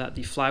confirm that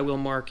the flywheel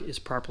mark is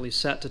properly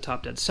set to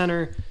top dead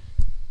center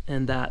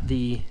and that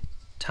the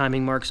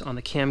timing marks on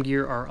the cam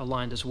gear are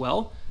aligned as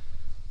well.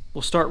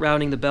 We'll start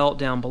routing the belt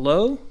down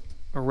below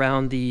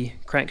around the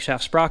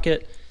crankshaft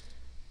sprocket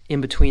in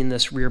between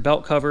this rear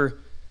belt cover,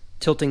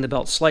 tilting the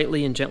belt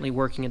slightly and gently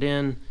working it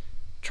in.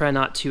 Try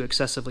not to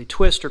excessively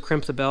twist or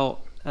crimp the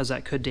belt as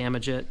that could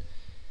damage it.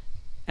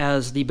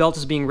 As the belt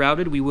is being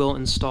routed, we will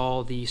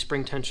install the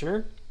spring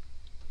tensioner.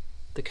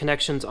 The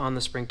connections on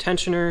the spring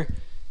tensioner,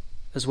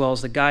 as well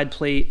as the guide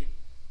plate,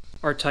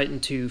 are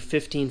tightened to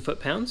 15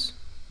 foot-pounds.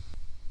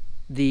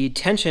 The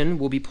tension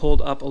will be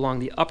pulled up along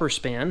the upper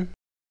span.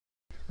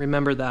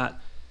 Remember that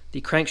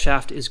the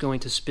crankshaft is going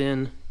to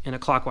spin in a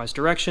clockwise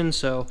direction,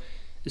 so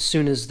as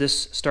soon as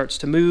this starts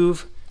to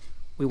move,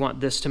 we want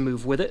this to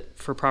move with it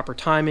for proper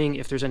timing.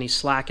 If there's any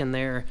slack in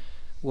there,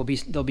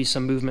 there'll be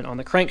some movement on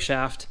the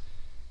crankshaft,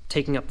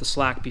 taking up the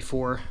slack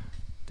before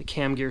the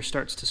cam gear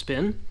starts to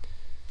spin.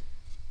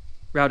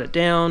 Route it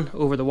down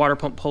over the water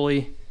pump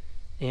pulley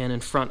and in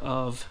front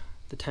of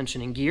the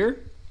tensioning gear.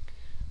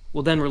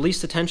 We'll then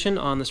release the tension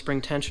on the spring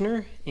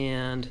tensioner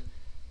and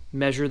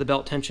measure the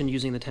belt tension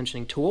using the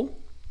tensioning tool.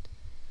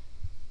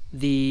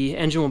 The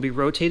engine will be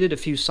rotated a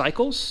few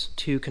cycles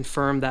to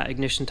confirm that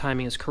ignition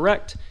timing is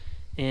correct,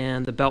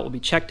 and the belt will be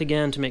checked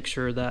again to make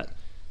sure that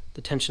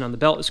the tension on the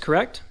belt is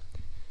correct.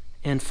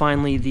 And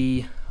finally,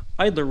 the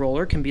idler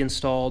roller can be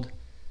installed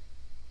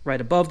right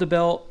above the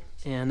belt,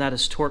 and that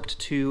is torqued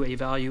to a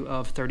value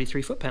of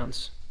 33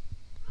 foot-pounds.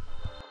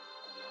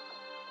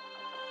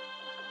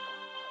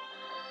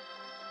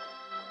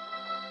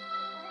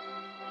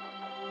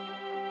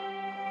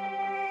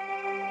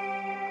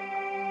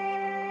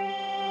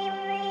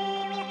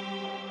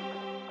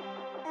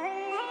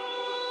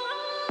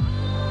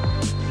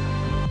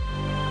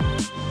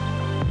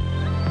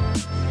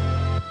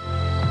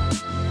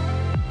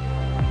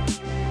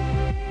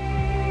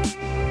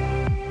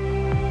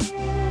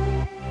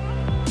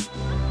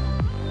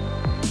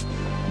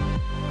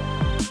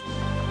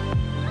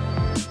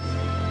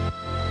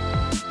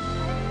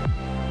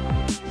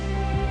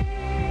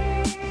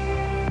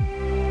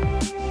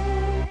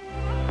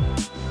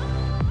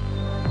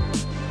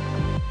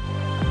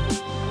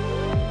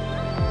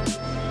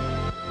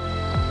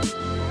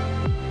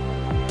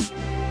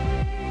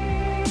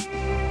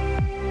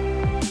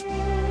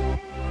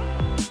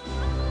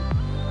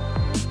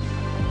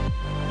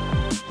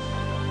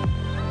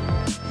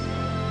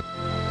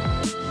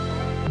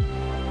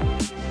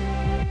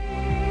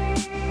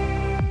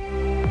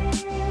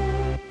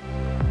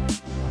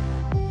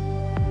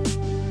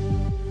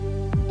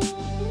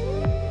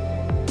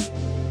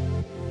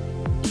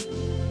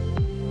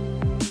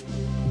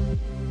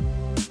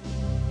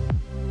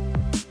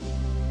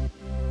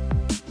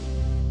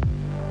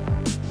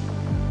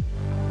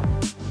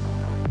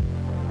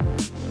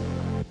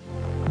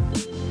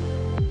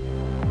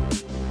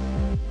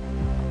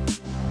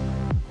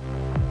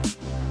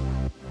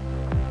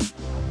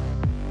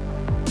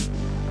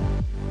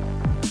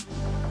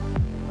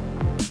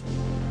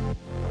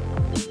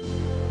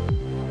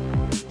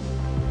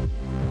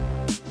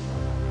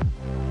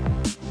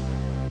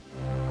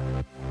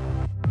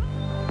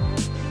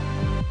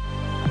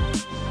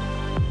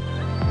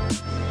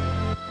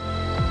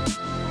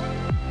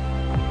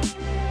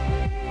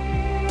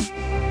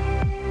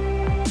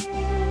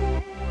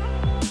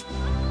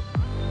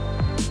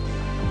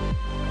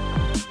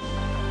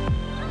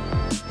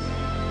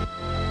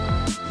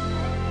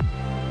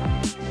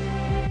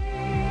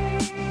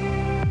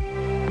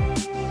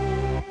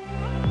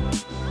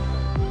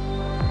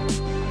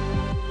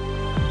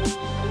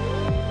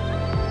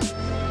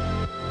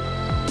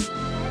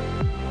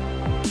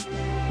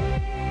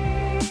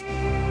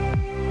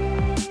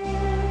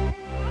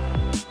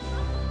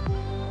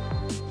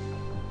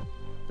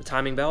 The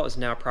timing belt is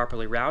now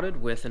properly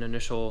routed with an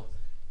initial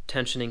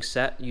tensioning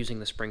set using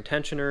the spring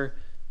tensioner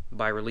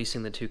by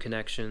releasing the two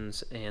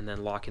connections and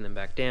then locking them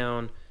back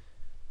down,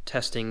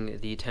 testing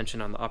the tension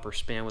on the upper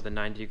span with a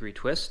 90-degree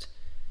twist.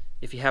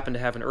 If you happen to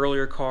have an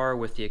earlier car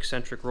with the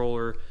eccentric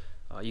roller,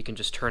 you can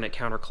just turn it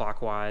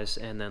counterclockwise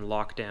and then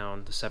lock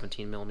down the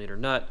 17mm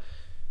nut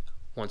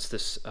once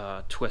this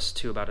twists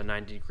to about a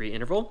 90-degree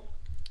interval.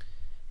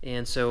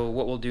 And so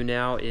what we'll do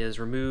now is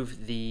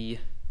remove the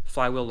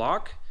flywheel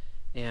lock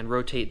and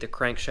rotate the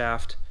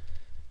crankshaft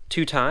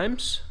 2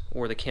 times,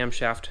 or the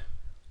camshaft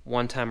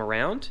 1 time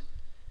around,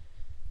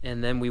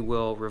 and then we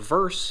will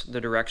reverse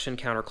the direction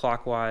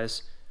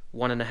counterclockwise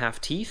 1.5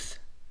 teeth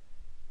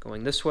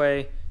going this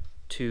way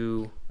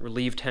to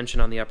relieve tension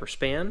on the upper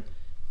span,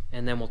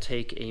 and then we'll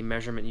take a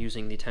measurement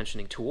using the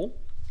tensioning tool.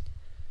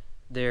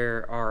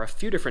 There are a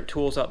few different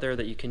tools out there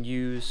that you can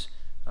use.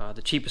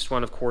 The cheapest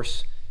one, of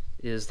course,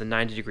 is the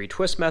 90-degree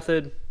twist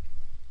method.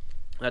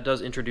 That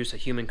does introduce a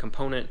human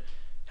component,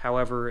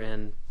 however,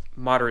 and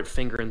moderate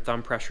finger and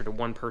thumb pressure to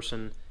one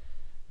person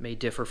may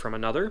differ from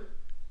another.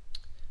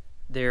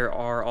 There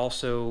are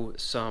also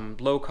some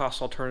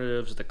low-cost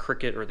alternatives, the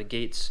Cricket or the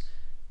Gates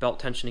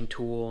belt tensioning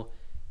tool,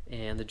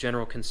 and the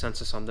general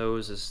consensus on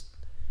those is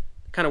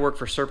kind of work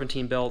for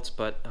serpentine belts,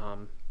 but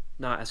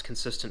not as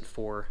consistent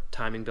for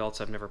timing belts.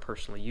 I've never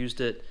personally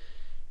used it.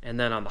 And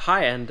then on the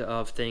high end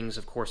of things,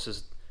 of course,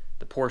 is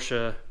the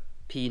Porsche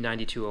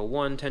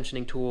P9201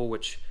 tensioning tool,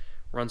 which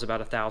runs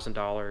about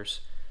 $1,000.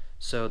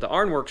 So the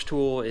Ironworks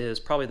tool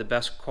is probably the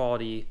best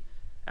quality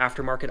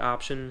aftermarket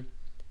option,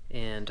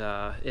 and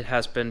it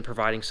has been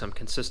providing some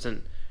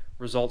consistent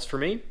results for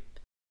me.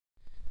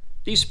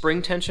 These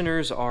spring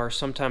tensioners are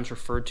sometimes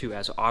referred to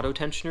as auto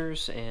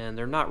tensioners, and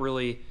they're not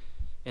really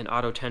an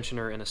auto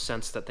tensioner in a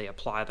sense that they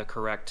apply the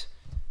correct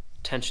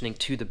tensioning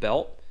to the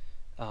belt.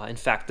 In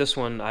fact, this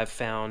one I've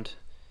found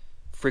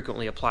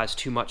frequently applies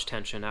too much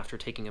tension after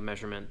taking a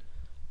measurement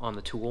on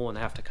the tool, and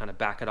I have to kind of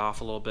back it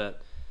off a little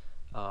bit.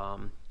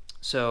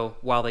 So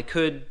while they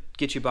could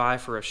get you by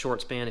for a short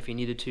span if you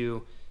needed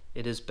to,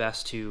 it is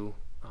best to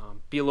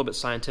be a little bit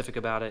scientific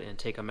about it and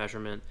take a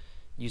measurement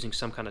using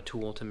some kind of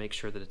tool to make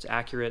sure that it's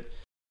accurate.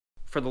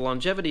 For the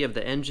longevity of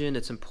the engine,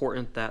 it's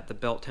important that the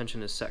belt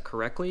tension is set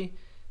correctly.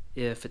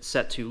 If it's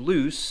set too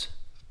loose,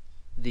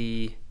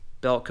 the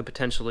belt could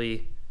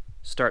potentially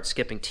start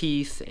skipping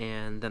teeth,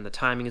 and then the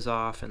timing is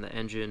off and the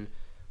engine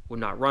would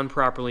not run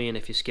properly, and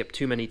if you skip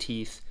too many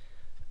teeth,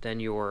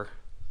 then you're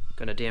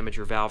going to damage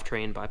your valve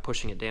train by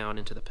pushing it down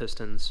into the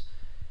pistons.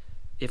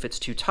 If it's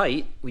too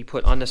tight, we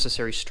put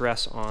unnecessary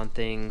stress on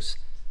things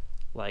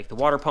like the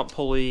water pump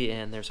pulley,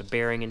 and there's a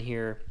bearing in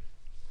here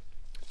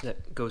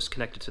that goes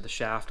connected to the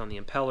shaft on the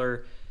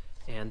impeller,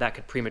 and that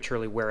could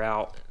prematurely wear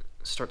out,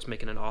 starts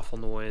making an awful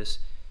noise,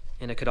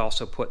 and it could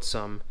also put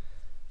some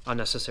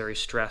unnecessary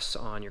stress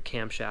on your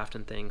camshaft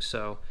and things.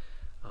 So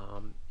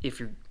if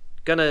you're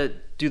gonna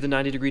do the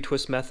 90-degree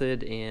twist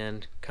method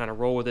and kind of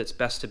roll with it, it's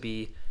best to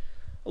be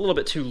a little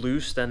bit too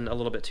loose than a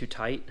little bit too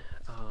tight.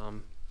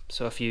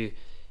 So if you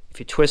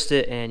twist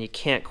it and you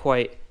can't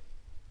quite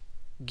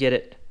get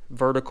it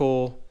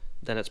vertical,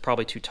 then it's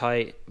probably too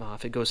tight.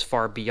 If it goes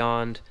far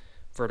beyond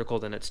vertical,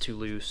 then it's too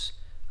loose.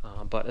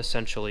 But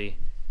essentially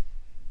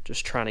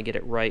just trying to get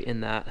it right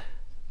in that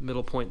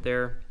middle point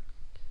there.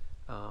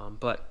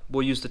 But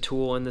we'll use the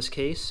tool in this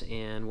case,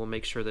 and we'll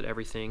make sure that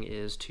everything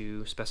is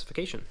to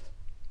specification.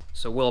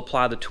 So we'll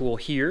apply the tool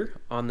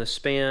here on the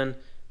span,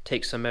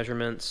 take some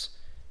measurements,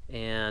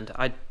 and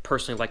I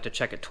personally like to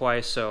check it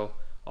twice, so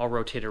I'll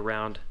rotate it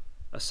around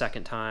a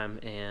second time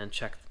and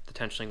check the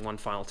tensioning one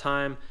final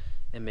time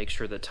and make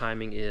sure the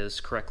timing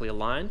is correctly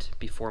aligned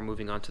before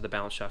moving on to the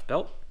balance shaft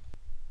belt.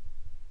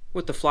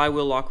 With the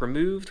flywheel lock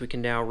removed, we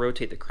can now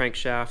rotate the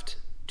crankshaft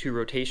 2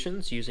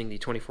 rotations using the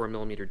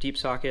 24mm deep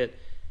socket,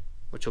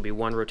 which will be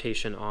 1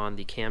 rotation on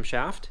the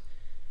camshaft.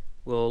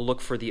 We'll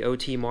look for the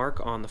OT mark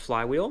on the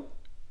flywheel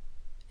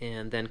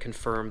and then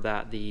confirm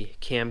that the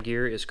cam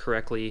gear is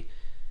correctly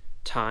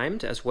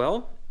timed as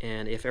well.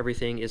 And if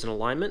everything is in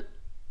alignment,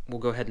 we'll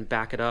go ahead and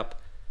back it up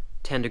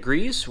 10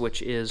 degrees,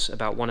 which is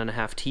about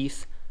 1.5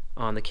 teeth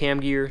on the cam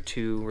gear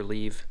to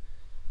relieve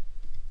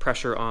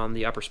pressure on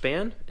the upper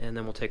span, and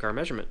then we'll take our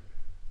measurement.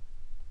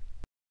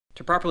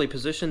 To properly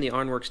position the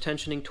OnWorks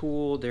tensioning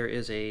tool, there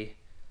is a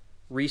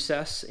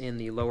recess in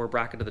the lower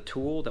bracket of the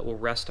tool that will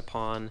rest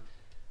upon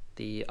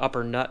the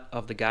upper nut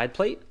of the guide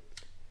plate.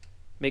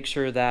 Make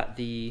sure that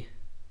the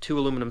 2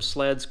 aluminum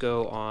sleds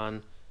go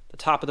on the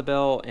top of the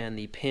belt and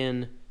the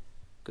pin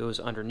goes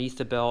underneath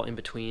the belt in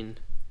between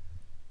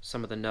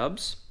some of the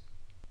nubs.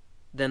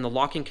 Then the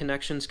locking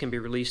connections can be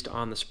released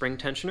on the spring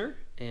tensioner,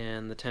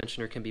 and the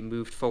tensioner can be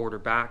moved forward or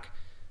back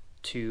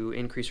to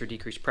increase or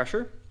decrease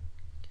pressure.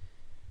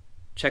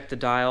 Check the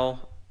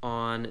dial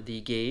on the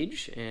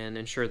gauge and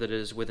ensure that it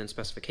is within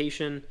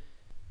specification.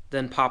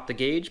 Then pop the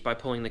gauge by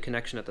pulling the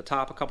connection at the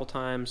top a couple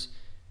times,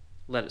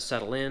 let it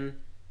settle in,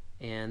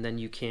 and then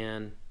you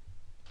can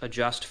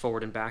adjust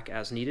forward and back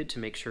as needed to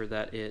make sure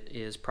that it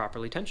is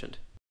properly tensioned.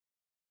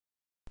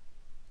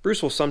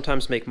 Bruce will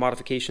sometimes make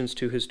modifications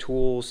to his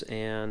tools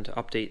and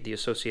update the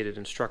associated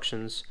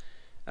instructions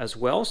as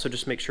well, so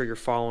just make sure you're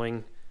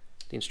following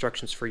the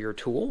instructions for your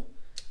tool.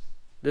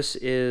 This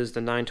is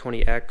the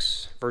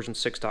 920X version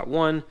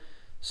 6.1,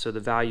 so the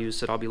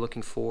values that I'll be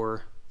looking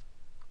for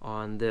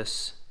on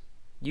this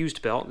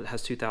used belt that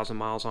has 2,000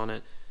 miles on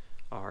it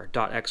are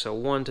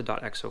 .x01 to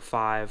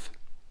 .x05,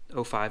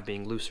 05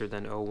 being looser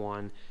than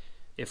 01.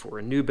 If it were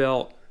a new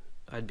belt,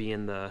 I'd be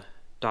in the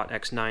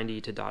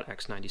 .x90 to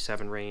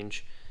 .x97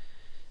 range.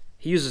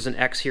 He uses an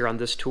X here on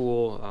this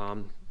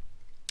tool.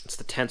 It's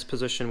the tense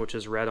position, which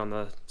is red on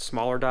the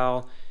smaller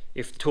dial.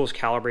 If the tool is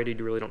calibrated,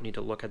 you really don't need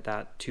to look at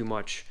that too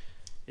much.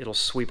 It'll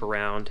sweep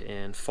around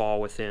and fall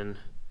within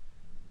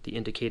the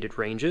indicated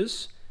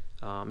ranges.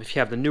 If you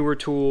have the newer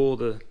tool,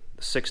 the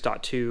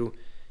 6.2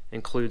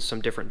 includes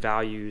some different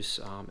values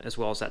as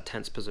well as that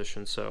tense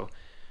position. So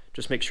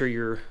just make sure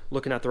you're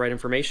looking at the right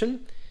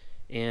information.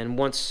 And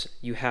once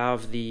you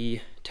have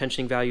the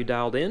tensioning value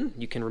dialed in,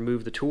 you can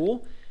remove the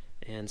tool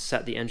and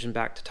set the engine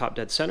back to top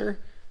dead center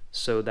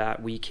so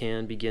that we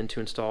can begin to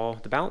install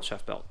the balance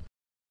shaft belt.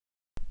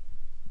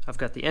 I've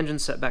got the engine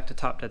set back to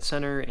top dead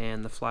center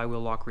and the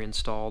flywheel lock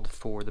reinstalled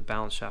for the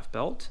balance shaft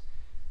belt.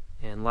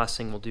 And last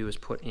thing we'll do is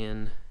put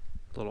in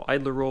a little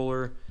idler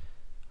roller.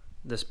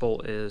 This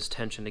bolt is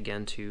tensioned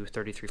again to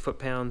 33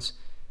 foot-pounds,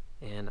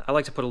 and I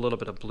like to put a little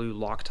bit of blue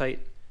Loctite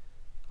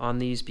on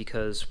these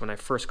because when I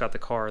first got the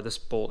car, this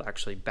bolt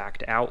actually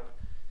backed out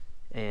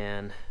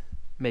and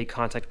made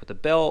contact with the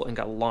belt and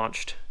got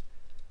launched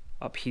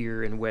up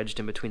here and wedged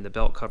in between the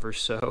belt covers.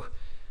 So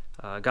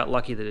got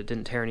lucky that it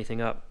didn't tear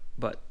anything up,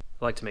 but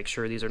I like to make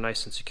sure these are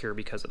nice and secure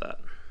because of that.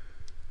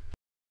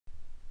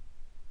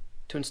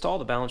 To install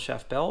the balance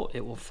shaft belt,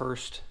 it will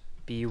first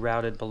be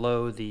routed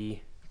below the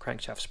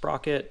crankshaft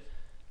sprocket,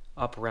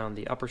 up around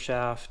the upper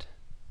shaft,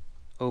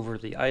 over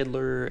the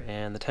idler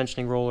and the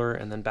tensioning roller,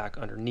 and then back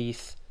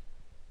underneath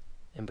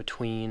in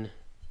between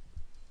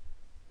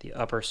the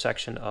upper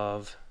section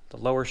of the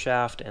lower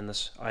shaft and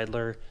this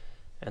idler,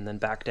 and then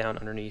back down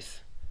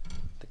underneath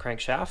the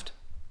crankshaft.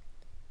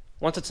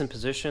 Once it's in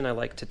position, I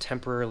like to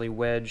temporarily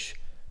wedge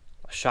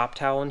a shop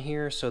towel in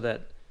here so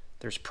that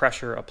there's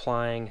pressure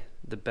applying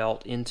the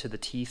belt into the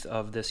teeth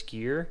of this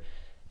gear,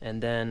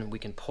 and then we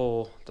can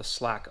pull the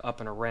slack up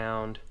and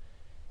around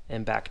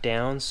and back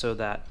down so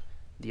that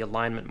the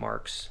alignment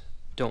marks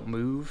don't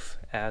move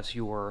as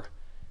you're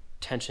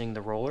tensioning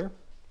the roller,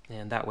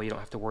 and that way you don't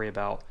have to worry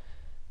about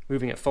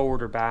moving it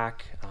forward or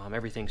back,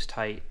 everything's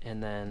tight,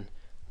 and then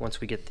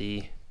once we get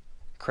the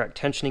correct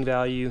tensioning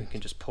value, you can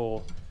just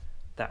pull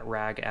that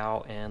rag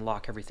out and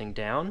lock everything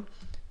down.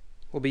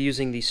 We'll be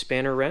using the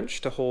spanner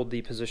wrench to hold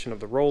the position of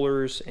the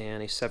rollers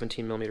and a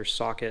 17mm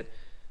socket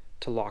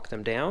to lock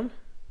them down,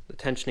 the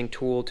tensioning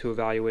tool to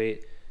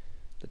evaluate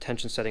the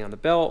tension setting on the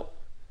belt,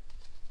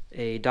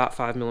 a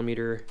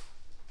 .5mm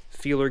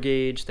feeler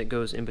gauge that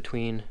goes in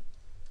between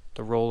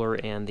the roller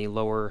and the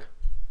lower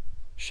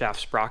shaft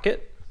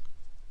sprocket.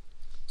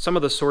 Some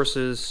of the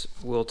sources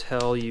will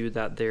tell you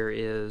that there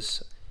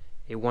is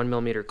a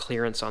 1mm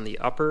clearance on the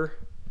upper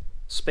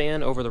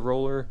span over the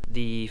roller.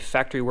 The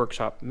factory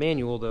workshop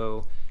manual,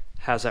 though,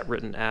 has that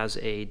written as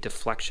a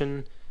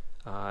deflection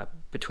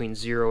between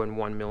 0 and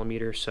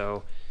 1mm,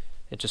 so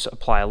it just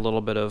apply a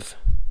little bit of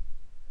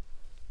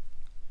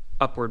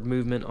upward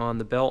movement on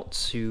the belt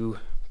to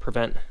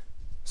prevent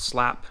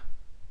slap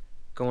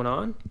going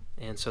on,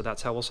 and so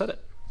that's how we'll set it.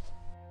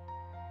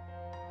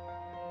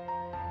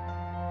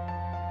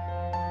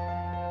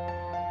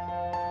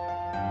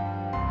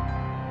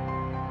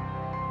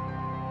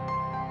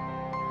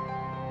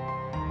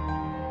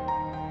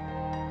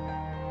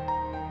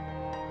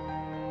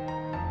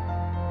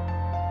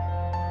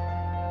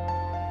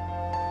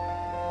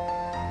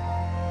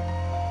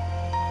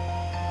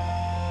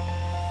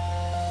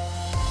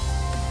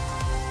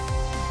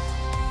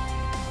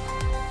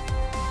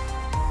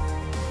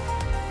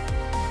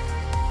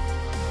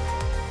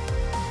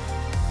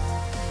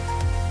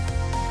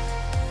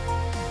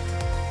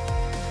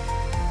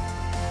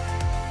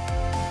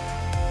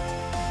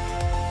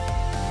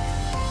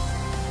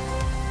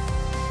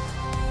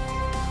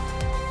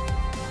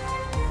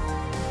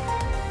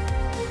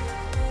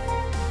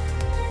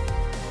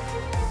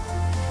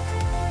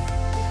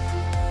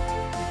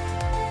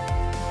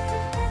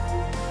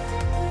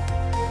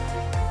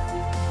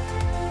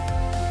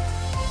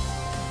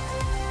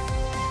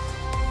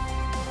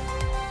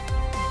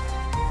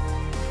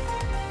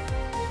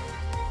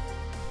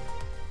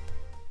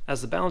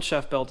 As the balance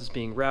shaft belt is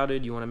being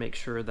routed, you want to make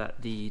sure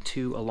that the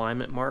two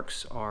alignment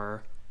marks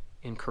are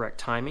in correct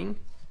timing.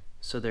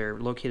 So they're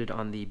located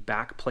on the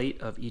back plate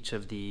of each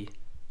of the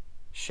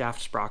shaft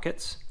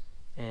sprockets,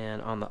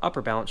 and on the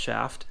upper balance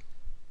shaft,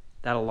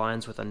 that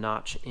aligns with a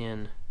notch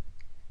in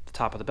the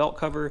top of the belt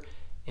cover,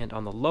 and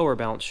on the lower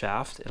balance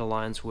shaft, it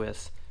aligns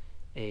with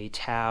a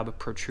tab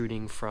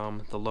protruding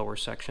from the lower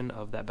section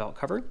of that belt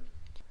cover.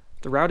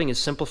 The routing is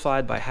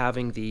simplified by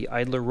having the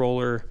idler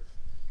roller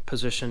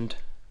positioned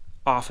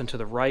off and to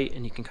the right,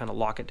 and you can kind of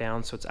lock it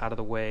down so it's out of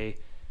the way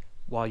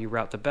while you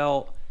route the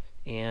belt,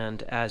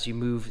 and as you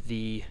move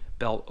the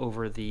belt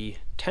over the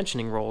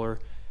tensioning roller,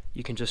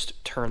 you can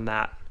just turn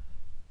that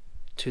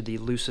to the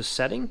loosest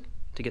setting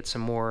to get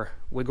some more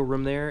wiggle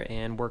room there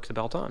and work the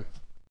belt on.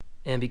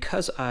 And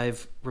because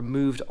I've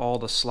removed all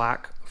the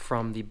slack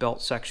from the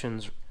belt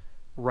sections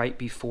right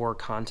before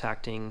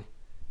contacting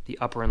the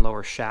upper and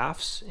lower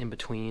shafts in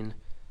between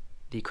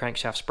the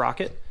crankshaft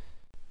sprocket,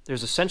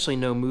 there's essentially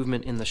no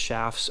movement in the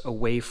shafts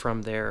away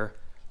from their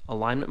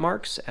alignment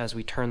marks as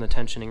we turn the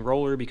tensioning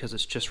roller, because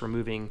it's just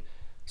removing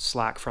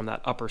slack from that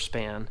upper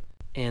span.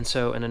 And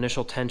so an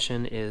initial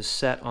tension is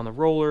set on the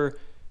roller,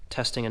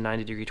 testing a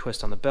 90-degree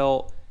twist on the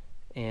belt,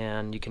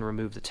 and you can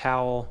remove the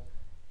towel,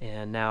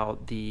 and now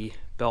the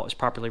belt is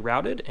properly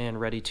routed and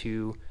ready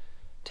to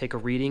take a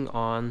reading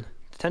on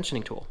the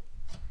tensioning tool.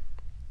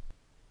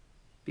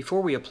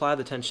 Before we apply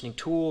the tensioning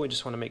tool, we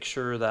just want to make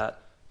sure that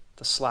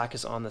the slack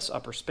is on this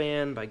upper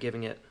span by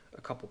giving it a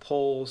couple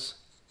pulls.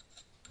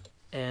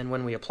 And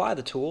when we apply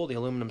the tool, the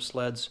aluminum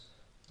sleds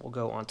will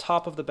go on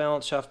top of the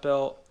balance shaft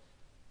belt,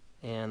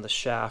 and the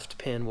shaft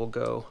pin will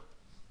go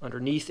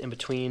underneath in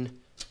between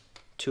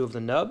two of the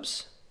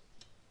nubs.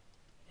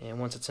 And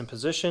once it's in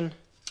position,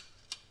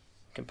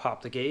 you can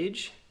pop the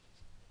gauge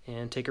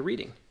and take a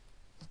reading.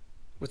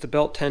 With the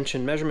belt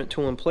tension measurement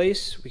tool in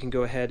place, we can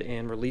go ahead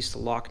and release the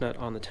lock nut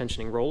on the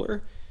tensioning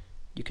roller.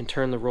 You can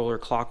turn the roller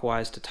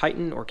clockwise to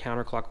tighten or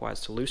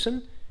counterclockwise to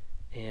loosen,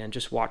 and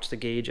just watch the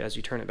gauge as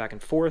you turn it back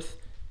and forth.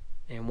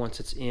 And once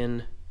it's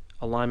in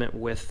alignment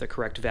with the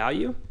correct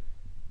value,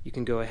 you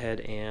can go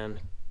ahead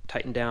and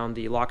tighten down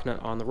the lock nut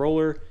on the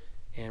roller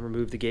and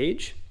remove the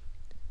gauge.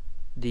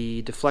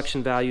 The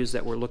deflection values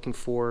that we're looking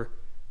for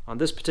on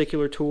this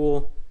particular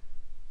tool,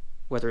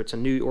 whether it's a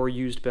new or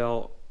used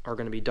belt, are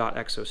going to be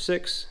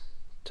 .x06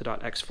 to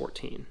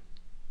 .x14.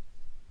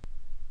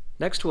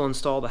 Next, we'll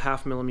install the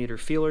 0.5mm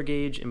feeler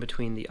gauge in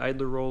between the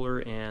idler roller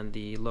and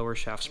the lower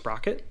shaft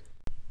sprocket.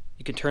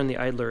 You can turn the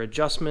idler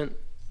adjustment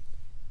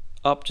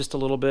up just a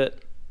little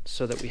bit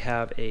so that we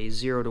have a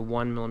 0 to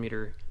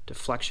 1mm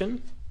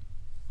deflection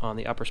on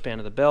the upper span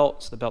of the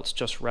belt, so the belt's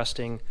just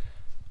resting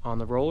on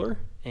the roller,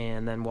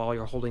 and then while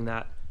you're holding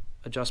that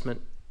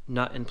adjustment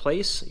nut in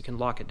place, you can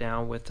lock it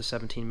down with the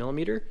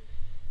 17mm.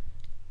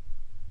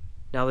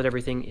 Now that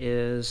everything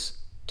is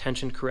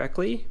tensioned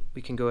correctly,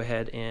 we can go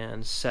ahead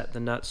and set the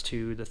nuts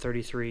to the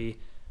 33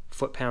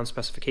 foot-pound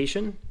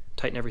specification,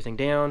 tighten everything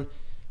down.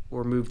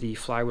 We'll remove the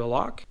flywheel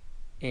lock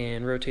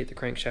and rotate the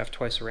crankshaft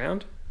twice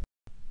around.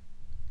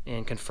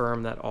 and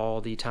confirm that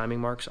all the timing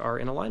marks are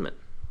in alignment.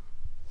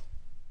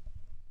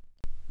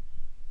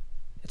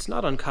 It's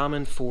not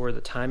uncommon for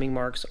the timing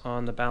marks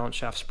on the balance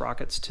shaft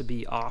sprockets to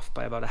be off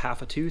by about a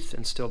half a tooth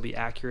and still be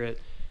accurate.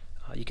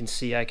 You can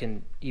see I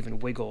can even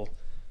wiggle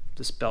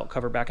this belt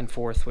cover back and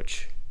forth,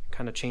 which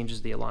kind of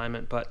changes the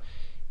alignment, but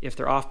if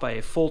they're off by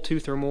a full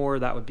tooth or more,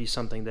 that would be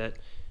something that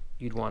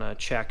you'd want to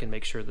check and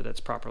make sure that it's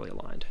properly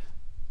aligned.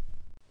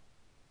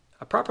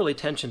 A properly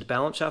tensioned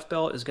balance shaft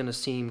belt is going to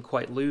seem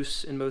quite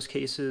loose in most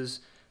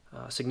cases,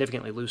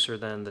 significantly looser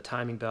than the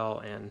timing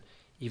belt and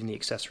even the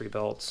accessory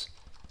belts.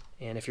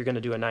 And if you're going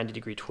to do a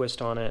 90-degree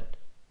twist on it,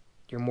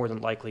 you're more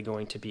than likely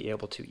going to be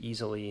able to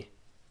easily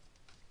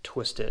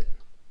twist it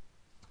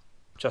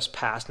just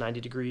past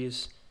 90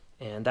 degrees,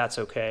 and that's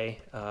okay.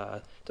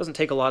 It doesn't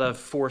take a lot of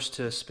force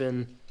to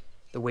spin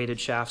the weighted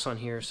shafts on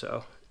here,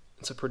 so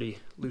it's a pretty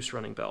loose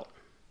running belt.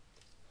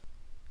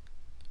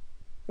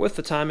 With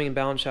the timing and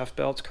balance shaft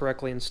belts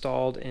correctly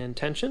installed and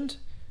tensioned,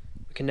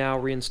 we can now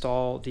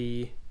reinstall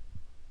the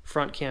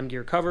front cam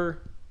gear cover,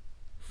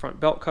 front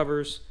belt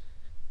covers,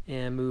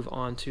 and move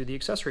on to the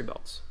accessory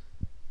belts.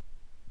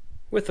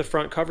 With the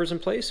front covers in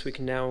place, we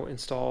can now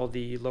install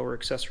the lower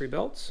accessory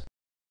belts.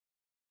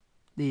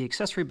 The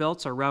accessory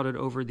belts are routed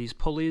over these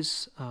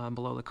pulleys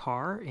below the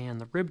car, and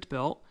the ribbed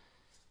belt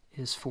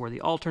is for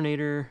the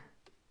alternator,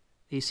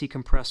 AC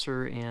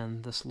compressor,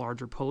 and this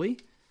larger pulley.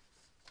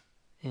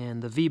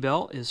 And the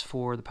V-belt is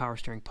for the power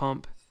steering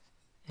pump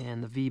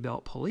and the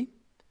V-belt pulley.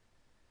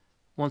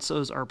 Once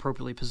those are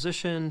appropriately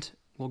positioned,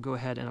 we'll go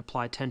ahead and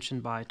apply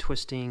tension by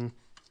twisting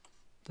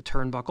the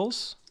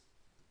turnbuckles.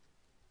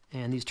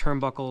 And these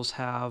turnbuckles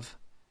have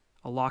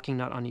a locking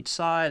nut on each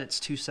side. It's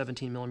two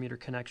 17mm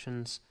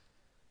connections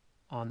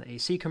on the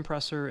AC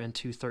compressor and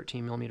two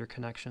 13mm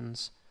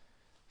connections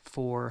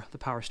for the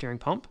power steering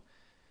pump.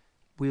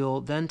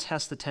 We'll then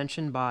test the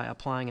tension by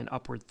applying an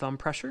upward thumb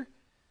pressure.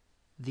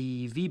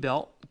 The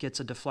V-belt gets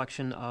a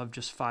deflection of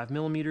just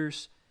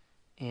 5mm,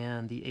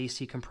 and the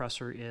AC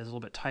compressor is a little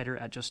bit tighter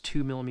at just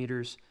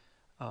 2mm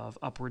of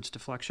upwards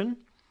deflection.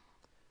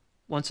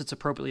 Once it's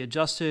appropriately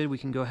adjusted, we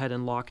can go ahead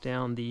and lock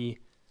down the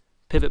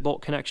pivot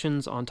bolt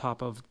connections on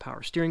top of the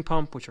power steering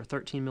pump, which are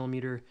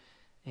 13mm,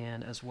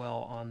 and as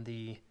well on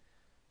the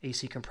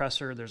AC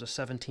compressor, there's a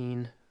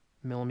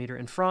 17mm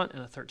in front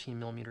and a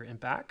 13mm in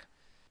back.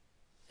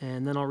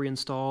 And then I'll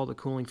reinstall the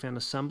cooling fan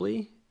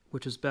assembly,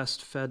 which is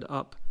best fed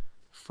up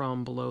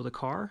from below the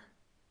car.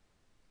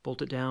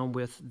 Bolt it down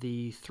with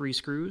the 3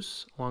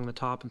 screws along the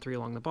top and 3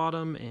 along the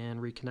bottom,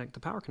 and reconnect the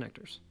power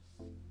connectors.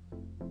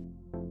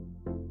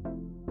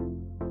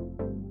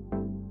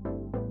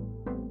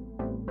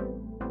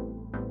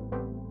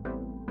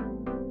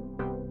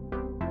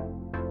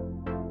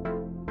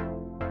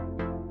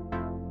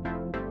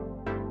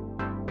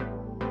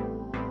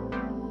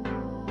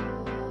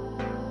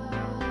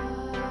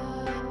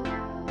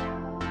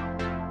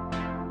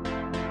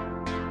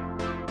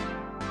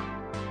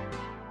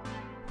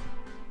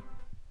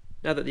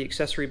 Now that the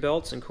accessory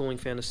belts and cooling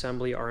fan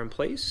assembly are in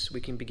place, we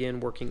can begin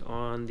working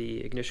on the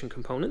ignition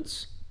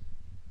components.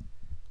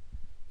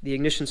 The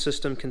ignition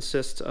system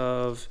consists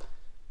of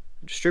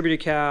a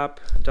distributor cap,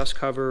 a dust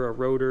cover, a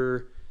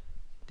rotor,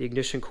 the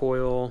ignition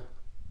coil,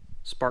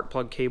 spark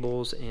plug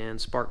cables,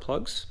 and spark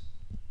plugs.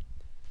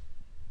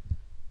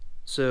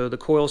 So the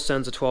coil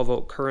sends a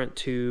 12-volt current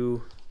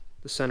to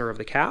the center of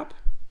the cap,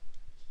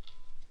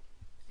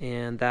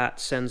 and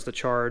that sends the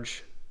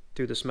charge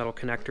through this metal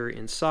connector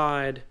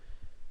inside,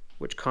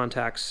 which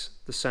contacts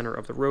the center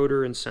of the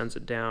rotor and sends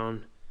it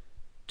down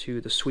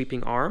to the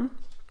sweeping arm.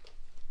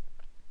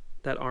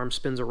 That arm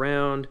spins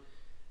around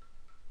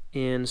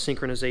in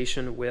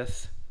synchronization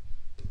with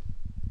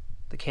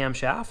the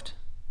camshaft,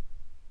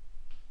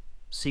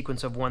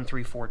 sequence of 1,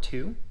 3, 4,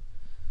 2.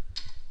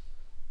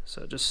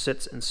 So it just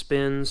sits and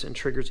spins and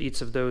triggers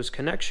each of those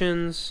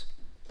connections,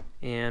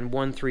 and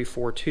 1, 3,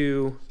 4,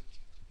 2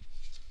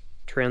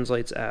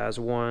 translates as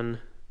 1,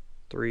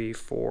 3,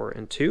 4,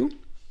 and 2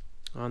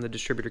 on the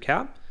distributor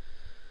cap.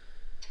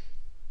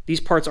 These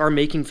parts are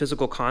making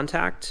physical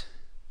contact,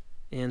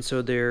 and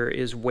so there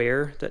is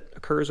wear that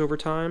occurs over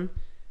time,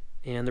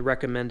 and the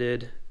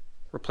recommended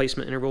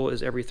replacement interval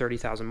is every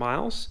 30,000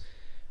 miles.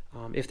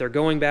 If they're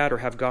going bad or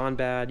have gone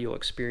bad, you'll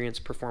experience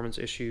performance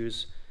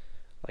issues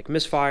like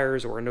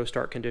misfires or a no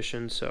start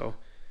condition, so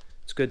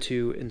it's good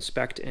to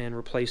inspect and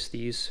replace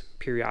these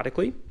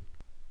periodically.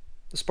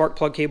 The spark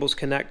plug cables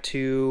connect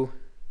to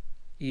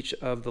each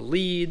of the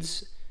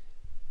leads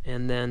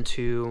and then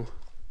to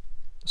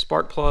the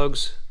spark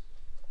plugs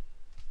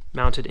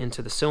mounted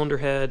into the cylinder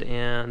head,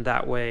 and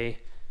that way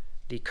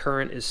the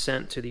current is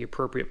sent to the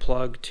appropriate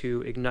plug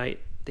to ignite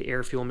the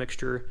air-fuel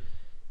mixture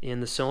in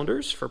the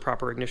cylinders for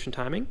proper ignition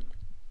timing.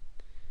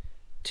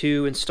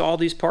 To install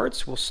these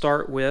parts, we'll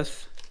start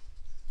with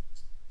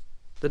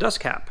the dust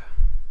cap.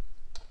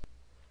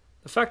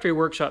 The factory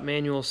workshop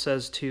manual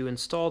says to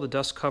install the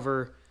dust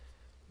cover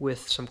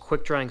with some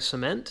quick drying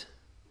cement,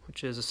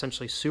 which is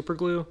essentially super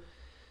glue.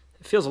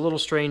 It feels a little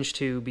strange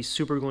to be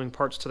super gluing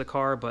parts to the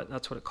car, but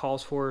that's what it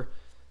calls for.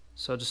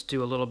 So just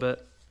do a little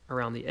bit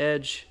around the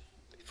edge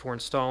before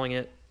installing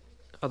it.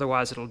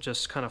 Otherwise, it'll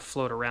just kind of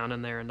float around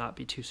in there and not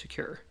be too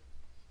secure.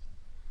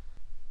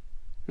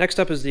 Next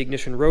up is the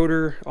ignition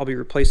rotor. I'll be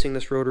replacing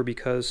this rotor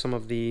because some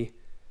of the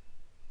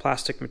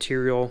plastic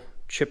material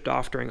chipped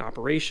off during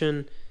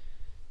operation,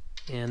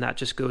 and that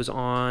just goes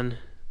on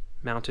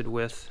mounted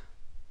with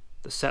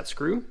the set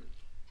screw.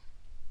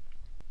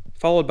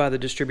 Followed by the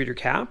distributor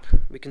cap.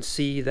 We can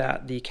see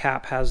that the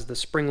cap has the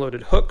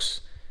spring-loaded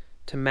hooks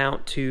to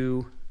mount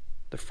to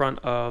the front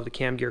of the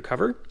cam gear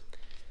cover.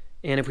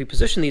 And if we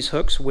position these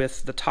hooks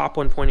with the top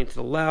one pointing to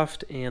the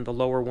left and the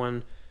lower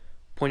one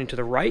pointing to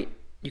the right,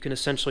 you can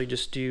essentially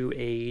just do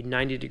a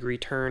 90-degree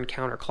turn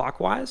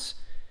counterclockwise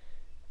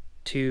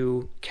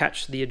to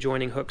catch the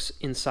adjoining hooks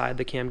inside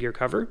the cam gear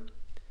cover.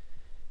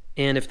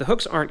 And if the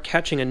hooks aren't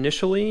catching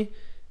initially,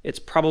 it's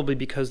probably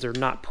because they're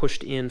not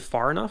pushed in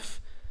far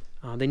enough.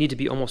 They need to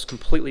be almost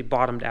completely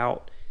bottomed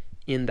out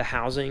in the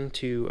housing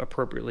to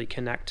appropriately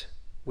connect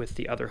with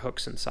the other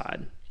hooks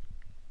inside.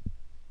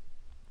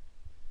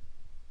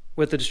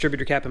 With the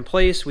distributor cap in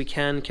place, we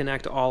can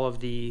connect all of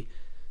the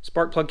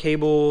spark plug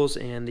cables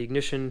and the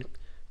ignition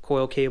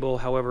coil cable.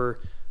 However,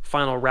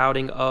 final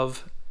routing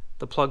of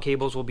the plug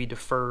cables will be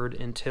deferred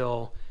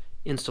until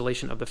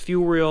installation of the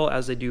fuel reel,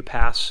 as they do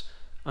pass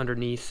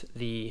underneath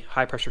the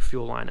high pressure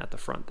fuel line at the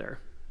front there.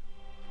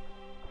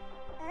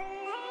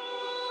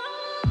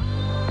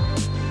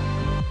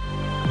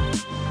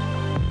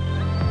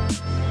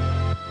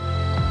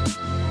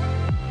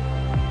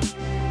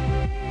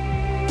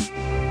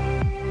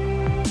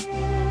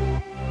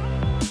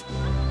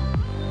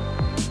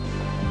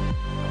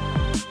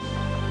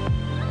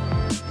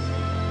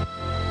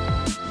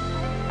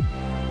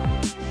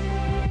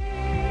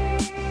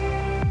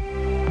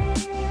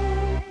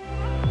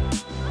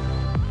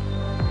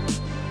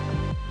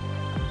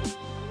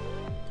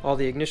 All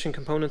the ignition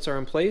components are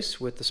in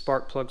place with the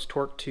spark plugs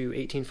torqued to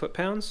 18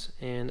 foot-pounds,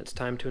 and it's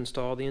time to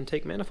install the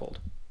intake manifold.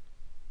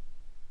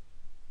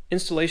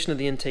 Installation of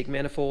the intake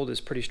manifold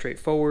is pretty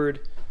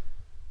straightforward.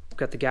 We've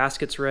got the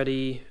gaskets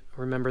ready.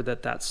 Remember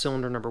that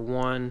cylinder number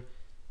 1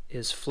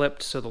 is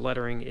flipped so the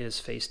lettering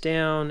is face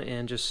down,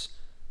 and just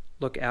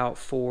look out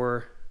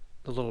for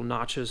the little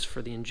notches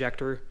for the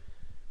injector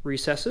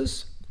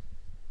recesses.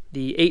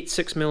 The 8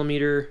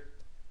 6mm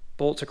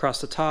bolts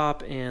across the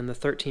top and the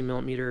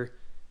 13mm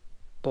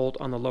bolt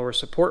on the lower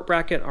support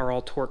bracket are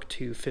all torqued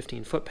to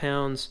 15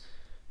 foot-pounds.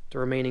 The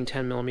remaining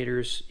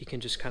 10mm, you can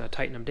just kind of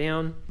tighten them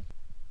down.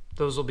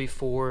 Those will be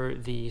for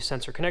the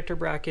sensor connector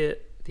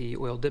bracket, the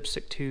oil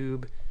dipstick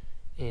tube,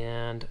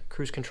 and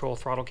cruise control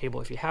throttle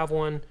cable if you have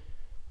one.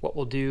 What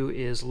we'll do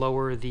is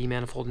lower the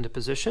manifold into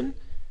position,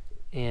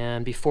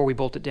 and before we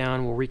bolt it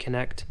down, we'll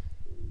reconnect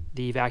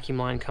the vacuum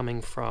line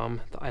coming from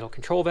the idle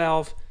control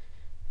valve.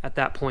 At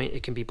that point,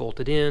 it can be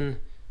bolted in.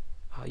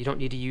 You don't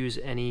need to use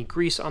any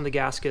grease on the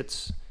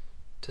gaskets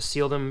to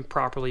seal them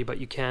properly, but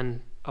you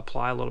can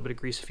apply a little bit of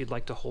grease if you'd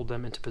like to hold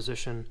them into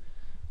position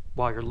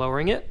while you're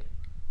lowering it.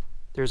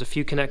 There's a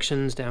few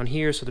connections down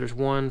here, so there's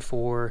one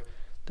for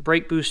the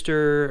brake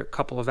booster, a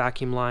couple of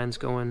vacuum lines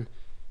going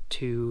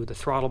to the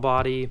throttle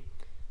body,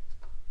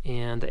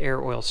 and the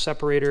air oil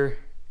separator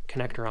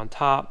connector on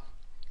top.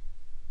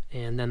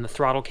 And then the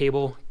throttle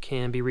cable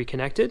can be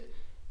reconnected,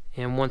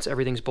 and once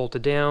everything's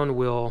bolted down,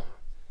 we'll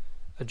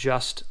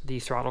adjust the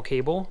throttle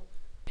cable,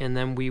 and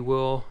then we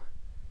will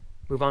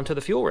move on to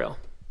the fuel rail.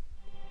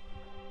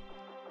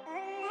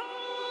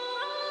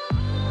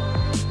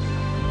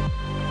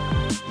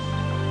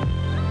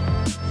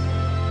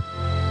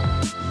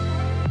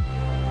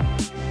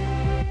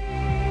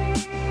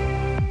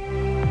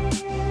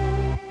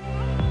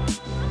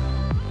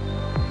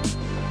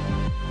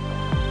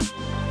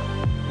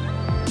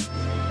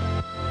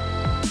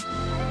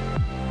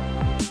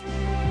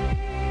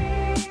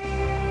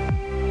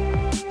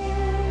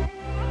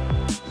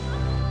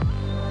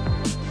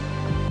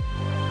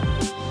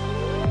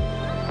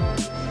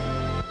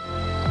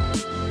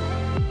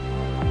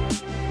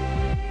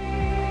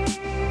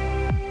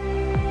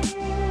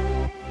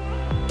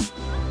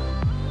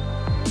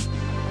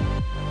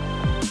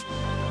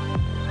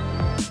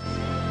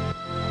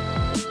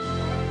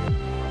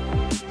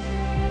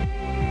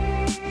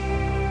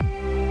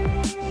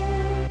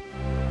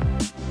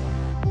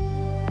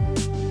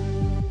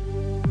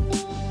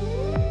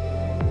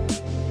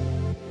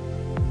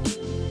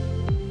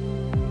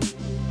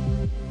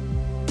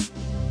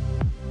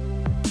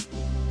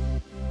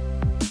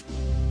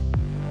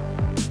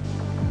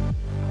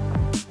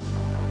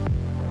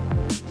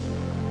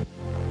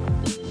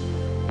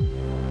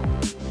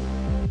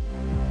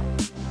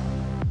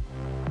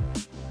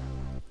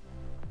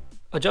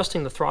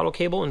 Adjusting the throttle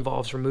cable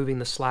involves removing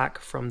the slack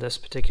from this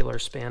particular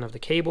span of the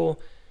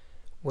cable.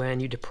 When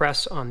you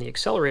depress on the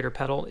accelerator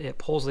pedal, it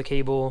pulls the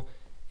cable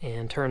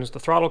and turns the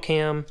throttle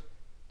cam.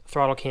 The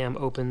throttle cam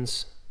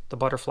opens the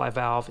butterfly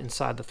valve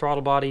inside the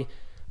throttle body,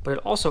 but it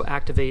also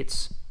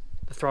activates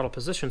the throttle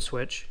position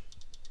switch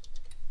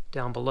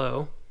down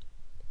below.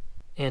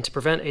 And to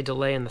prevent a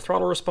delay in the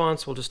throttle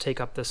response, we'll just take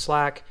up this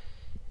slack.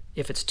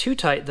 If it's too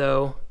tight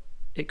though,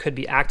 it could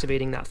be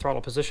activating that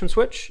throttle position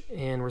switch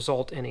and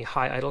result in a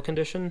high idle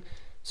condition.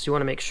 So you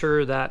want to make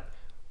sure that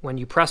when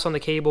you press on the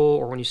cable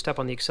or when you step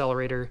on the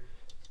accelerator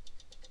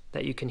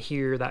that you can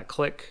hear that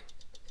click.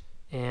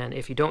 And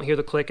if you don't hear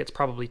the click, it's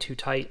probably too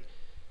tight.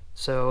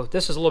 So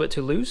this is a little bit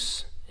too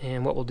loose,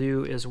 and what we'll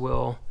do is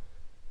we'll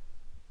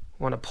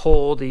want to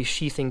pull the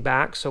sheathing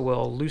back, so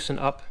we'll loosen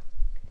up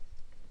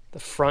the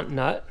front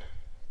nut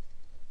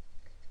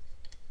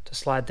to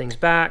slide things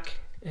back,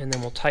 and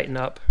then we'll tighten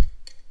up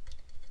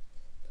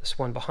this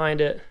one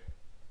behind it.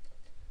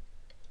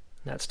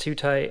 That's too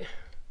tight.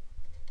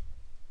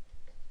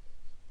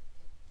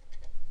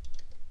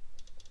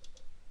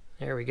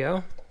 There we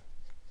go.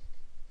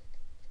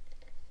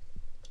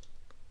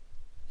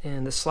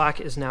 And the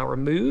slack is now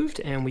removed,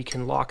 and we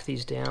can lock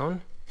these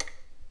down.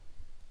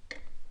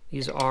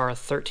 These are a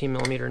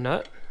 13mm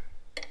nut.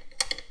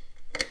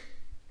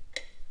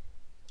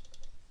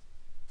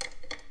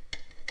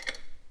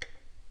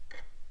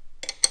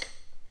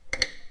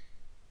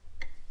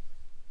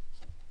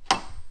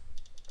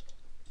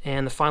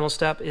 And the final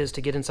step is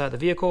to get inside the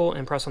vehicle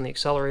and press on the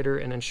accelerator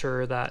and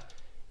ensure that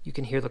you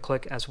can hear the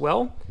click as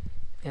well.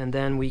 And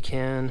then we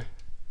can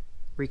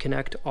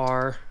reconnect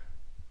our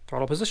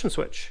throttle position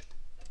switch.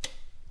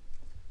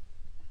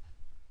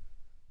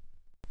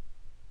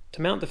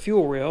 To mount the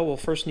fuel rail, we'll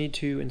first need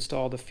to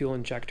install the fuel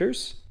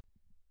injectors.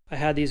 I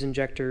had these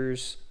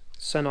injectors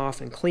sent off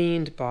and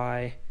cleaned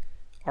by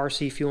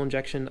RC Fuel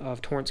Injection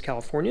of Torrance,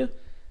 California.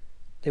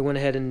 They went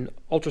ahead and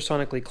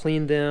ultrasonically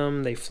cleaned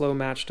them, they flow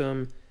matched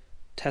them,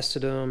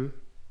 tested them,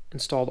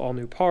 installed all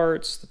new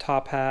parts, the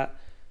top hat,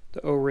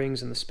 the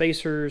O-rings and the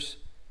spacers,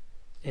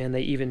 and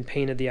they even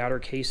painted the outer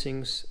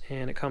casings,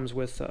 and it comes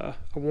with a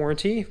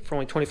warranty for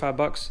only 25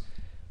 bucks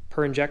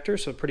per injector,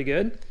 so pretty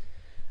good.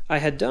 I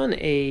had done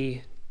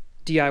a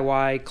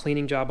DIY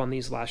cleaning job on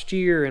these last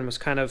year and was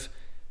kind of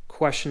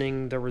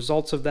questioning the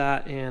results of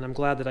that, and I'm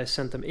glad that I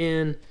sent them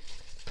in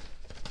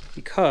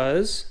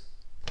because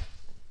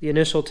the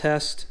initial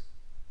test,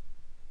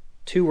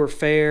 2 were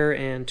fair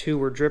and 2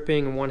 were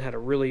dripping, and 1 had a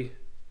really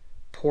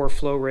poor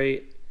flow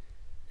rate.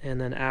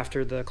 And then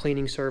after the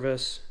cleaning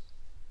service,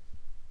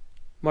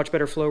 much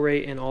better flow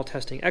rate and all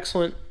testing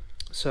excellent.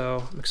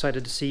 So I'm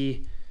excited to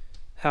see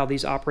how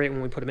these operate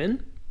when we put them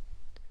in.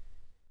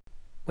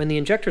 When the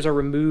injectors are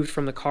removed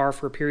from the car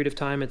for a period of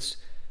time, it's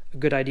a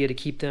good idea to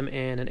keep them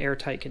in an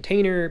airtight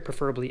container,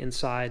 preferably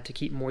inside, to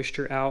keep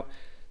moisture out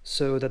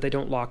so that they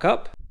don't lock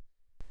up.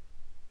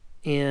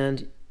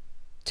 And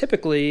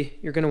typically,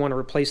 you're going to want to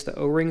replace the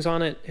O-rings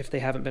on it if they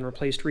haven't been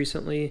replaced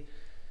recently.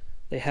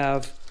 They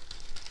have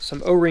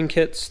some O-ring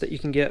kits that you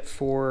can get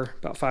for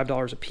about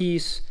 $5 a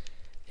piece.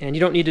 And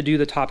you don't need to do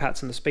the top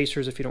hats and the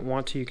spacers if you don't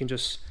want to. You can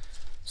just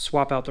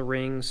swap out the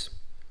rings.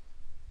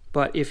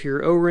 But if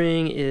your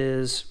O-ring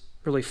is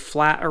really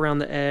flat around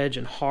the edge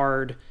and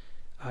hard,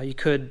 you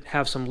could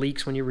have some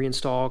leaks when you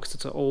reinstall because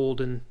it's an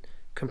old and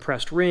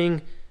compressed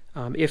ring.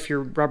 If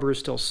your rubber is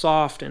still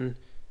soft and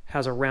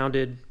has a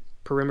rounded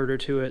perimeter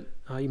to it,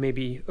 you may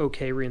be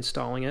okay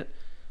reinstalling it,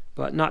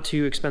 but not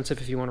too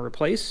expensive if you want to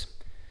replace.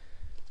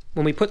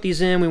 When we put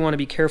these in, we want to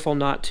be careful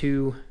not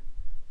to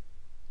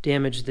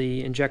damage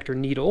the injector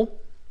needle.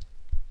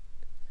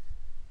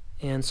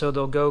 And so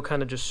they'll go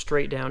kind of just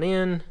straight down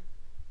in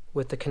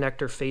with the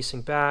connector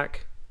facing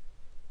back.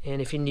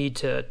 And if you need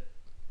to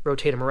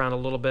rotate them around a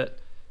little bit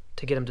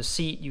to get them to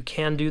seat, you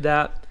can do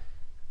that.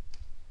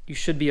 You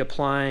should be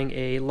applying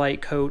a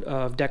light coat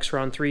of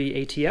Dexron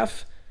 3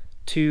 ATF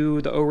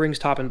to the O-rings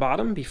top and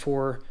bottom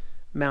before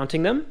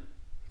mounting them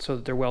so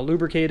that they're well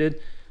lubricated.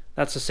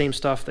 That's the same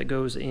stuff that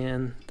goes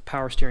in the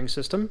power steering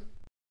system.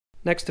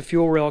 Next, the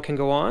fuel rail can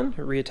go on.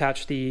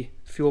 Reattach the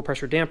fuel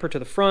pressure damper to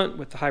the front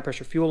with the high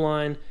pressure fuel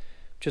line.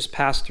 Just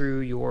pass through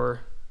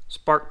your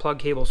spark plug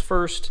cables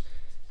first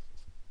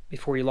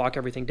before you lock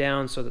everything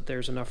down so that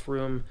there's enough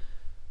room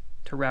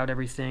to route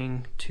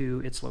everything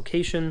to its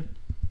location.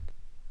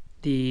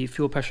 The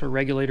fuel pressure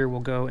regulator will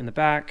go in the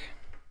back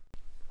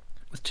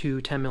with 2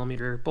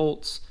 10mm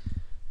bolts,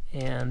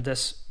 and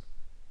this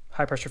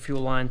high pressure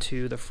fuel line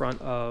to the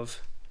front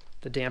of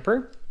the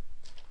damper.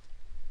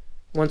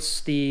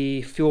 Once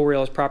the fuel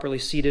rail is properly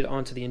seated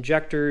onto the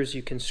injectors,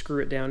 you can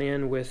screw it down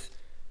in with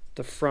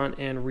the front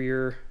and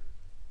rear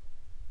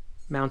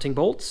mounting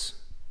bolts,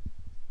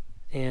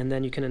 and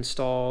then you can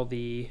install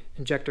the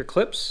injector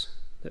clips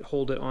that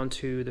hold it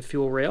onto the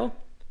fuel rail.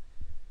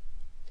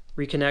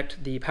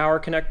 Reconnect the power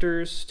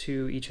connectors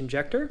to each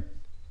injector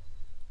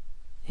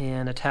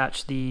and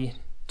attach the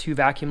 2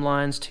 vacuum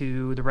lines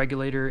to the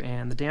regulator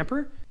and the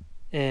damper,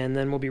 and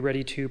then we'll be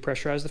ready to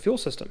pressurize the fuel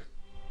system.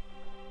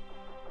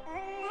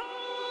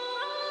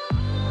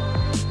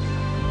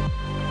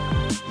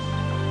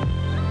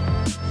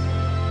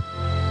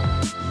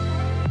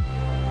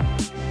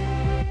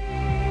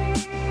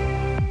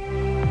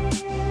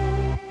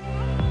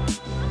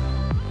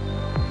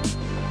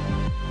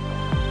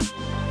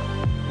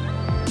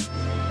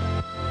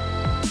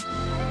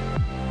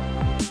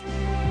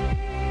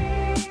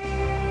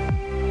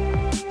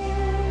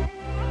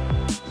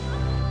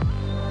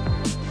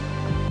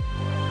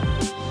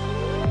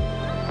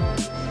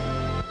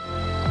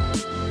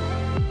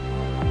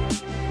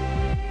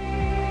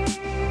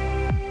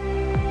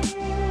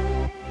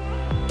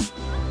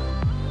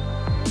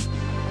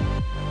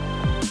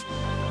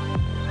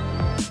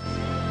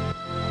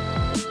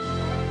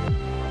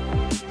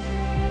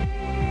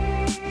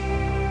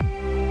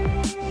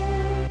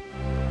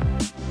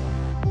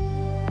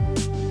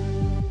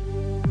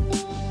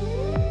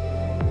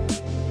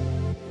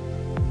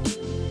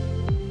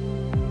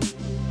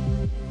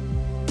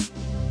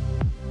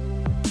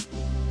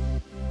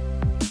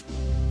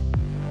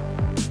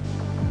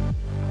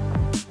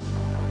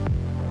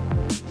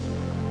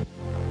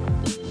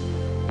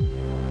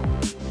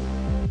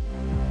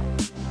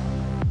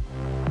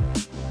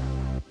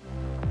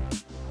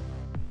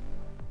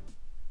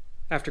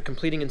 After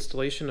completing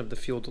installation of the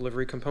fuel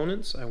delivery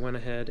components, I went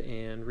ahead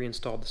and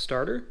reinstalled the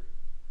starter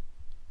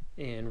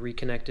and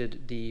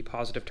reconnected the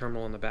positive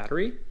terminal on the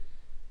battery.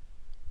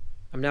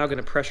 I'm now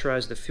going to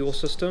pressurize the fuel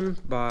system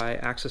by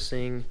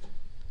accessing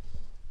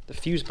the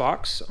fuse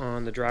box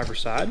on the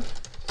driver's side.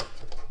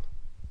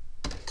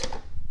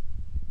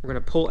 We're going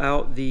to pull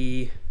out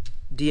the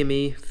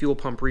DME fuel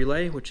pump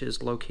relay, which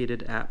is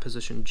located at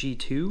position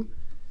G2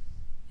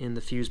 in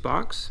the fuse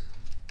box.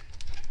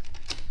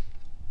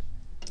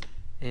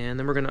 And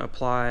then we're going to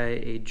apply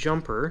a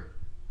jumper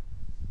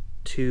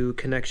to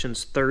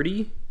connections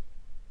 30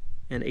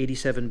 and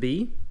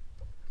 87B.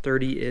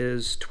 30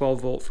 is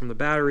 12 volt from the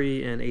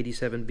battery, and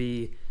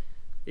 87B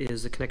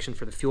is the connection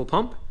for the fuel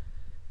pump.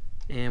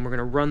 And we're going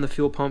to run the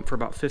fuel pump for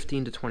about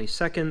 15 to 20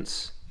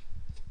 seconds,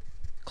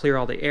 clear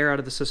all the air out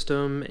of the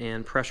system,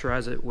 and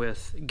pressurize it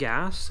with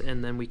gas,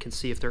 and then we can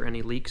see if there are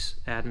any leaks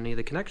at any of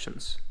the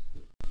connections.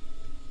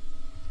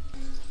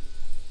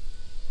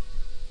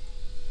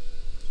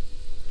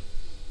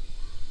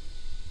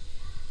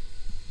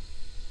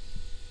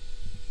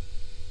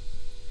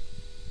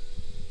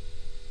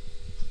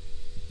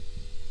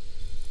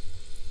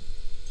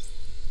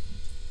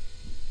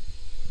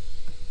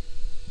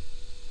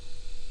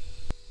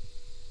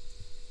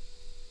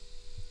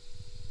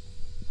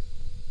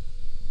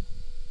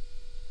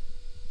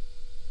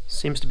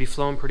 Seems to be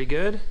flowing pretty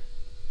good.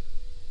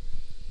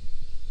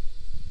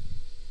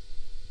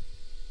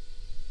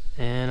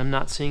 And I'm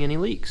not seeing any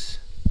leaks.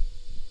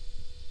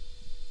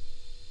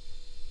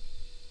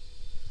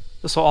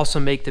 This will also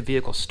make the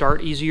vehicle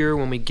start easier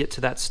when we get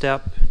to that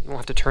step. You won't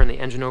have to turn the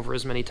engine over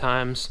as many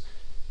times,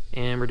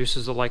 and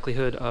reduces the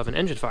likelihood of an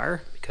engine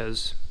fire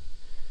because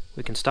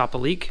we can stop the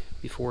leak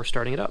before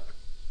starting it up.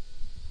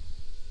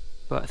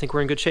 But I think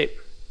we're in good shape.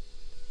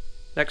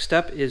 Next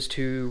step is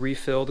to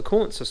refill the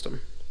coolant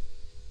system.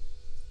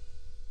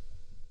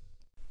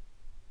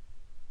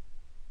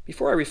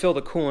 Before I refill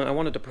the coolant, I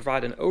wanted to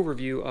provide an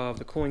overview of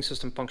the cooling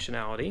system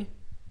functionality.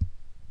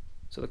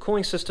 So the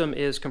cooling system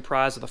is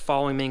comprised of the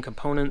following main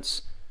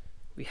components.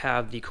 We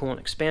have the coolant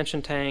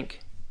expansion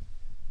tank,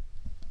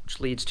 which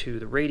leads to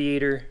the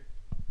radiator,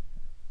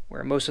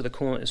 where most of the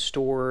coolant is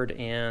stored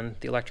and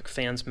the electric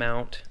fans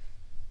mount,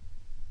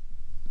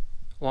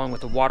 along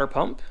with the water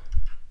pump,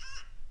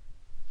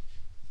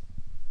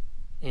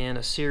 and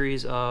a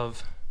series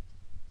of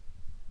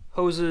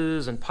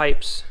hoses and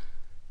pipes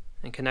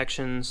and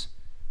connections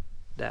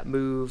that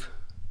move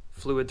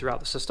fluid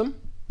throughout the system.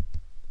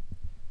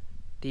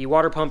 The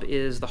water pump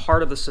is the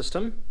heart of the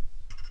system.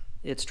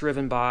 It's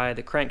driven by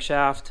the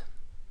crankshaft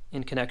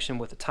in connection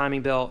with the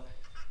timing belt,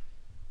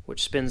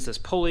 which spins this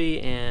pulley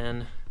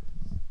and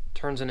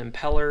turns an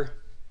impeller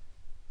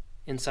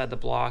inside the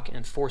block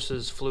and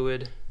forces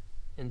fluid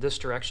in this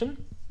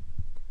direction,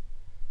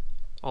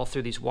 all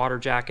through these water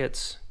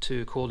jackets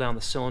to cool down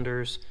the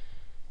cylinders.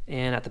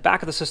 And at the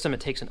back of the system,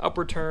 it takes an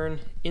upward turn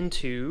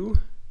into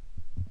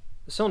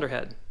the cylinder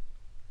head.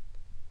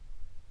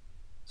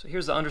 So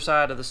here's the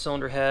underside of the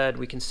cylinder head.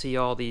 We can see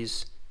all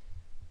these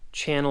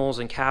channels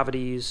and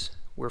cavities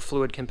where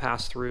fluid can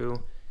pass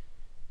through,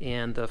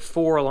 and the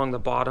four along the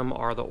bottom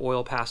are the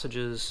oil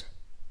passages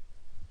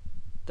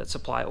that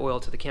supply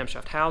oil to the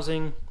camshaft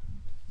housing.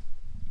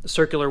 The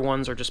circular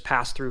ones are just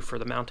pass through for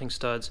the mounting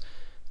studs,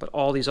 but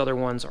all these other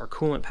ones are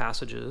coolant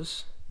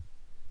passages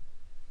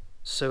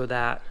so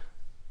that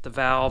the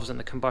valves and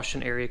the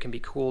combustion area can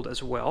be cooled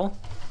as well.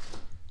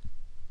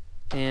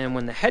 And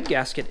when the head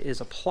gasket is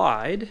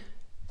applied,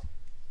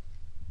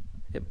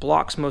 it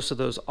blocks most of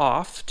those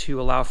off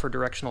to allow for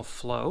directional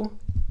flow.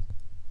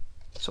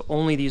 So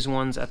only these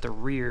ones at the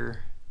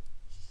rear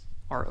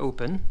are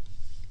open.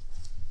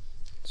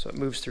 So it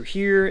moves through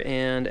here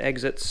and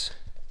exits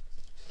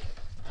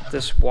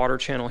this water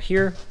channel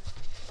here,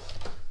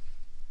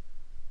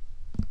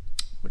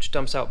 which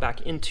dumps out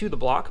back into the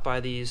block by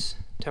these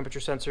temperature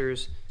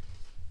sensors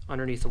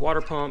underneath the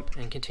water pump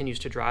and continues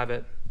to drive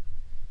it.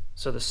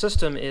 So the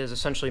system is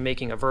essentially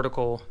making a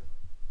vertical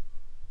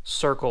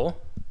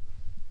circle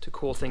to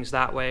cool things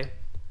that way.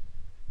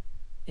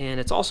 And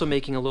it's also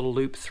making a little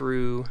loop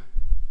through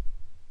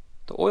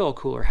the oil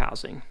cooler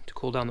housing to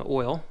cool down the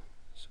oil.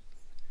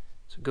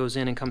 So it goes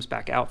in and comes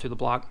back out through the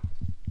block.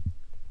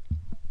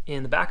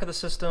 In the back of the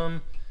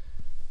system,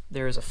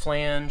 there is a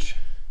flange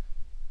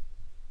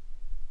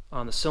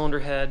on the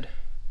cylinder head,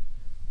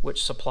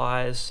 which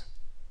supplies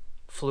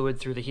fluid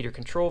through the heater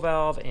control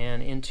valve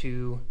and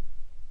into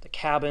the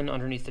cabin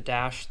underneath the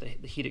dash, the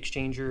heat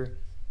exchanger,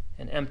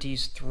 and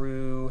empties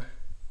through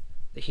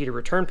the heater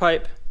return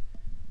pipe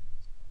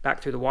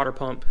back through the water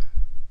pump.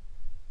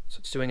 So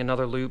it's doing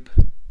another loop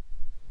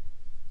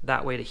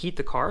that way to heat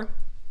the car.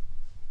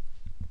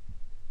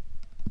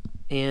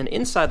 And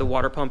inside the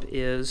water pump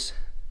is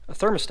a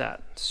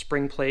thermostat,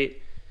 spring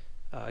plate,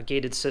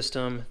 gated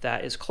system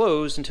that is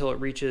closed until it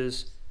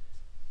reaches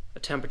a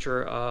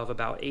temperature of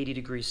about 80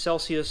 degrees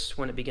Celsius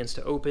when it begins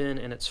to open,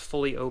 and it's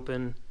fully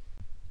open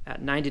at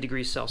 90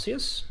 degrees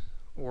Celsius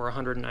or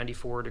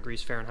 194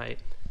 degrees Fahrenheit.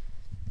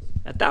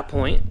 At that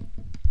point,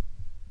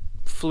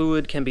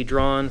 fluid can be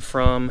drawn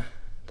from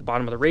the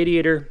bottom of the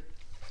radiator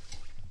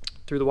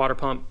through the water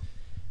pump.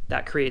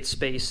 That creates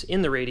space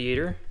in the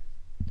radiator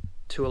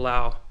to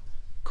allow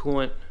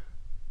coolant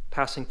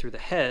passing through the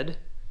head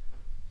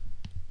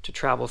to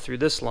travel through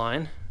this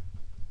line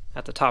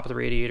at the top of the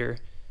radiator,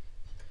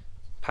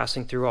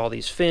 passing through all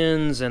these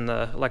fins and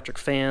the electric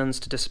fans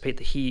to dissipate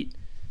the heat.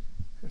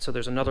 And so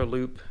there's another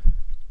loop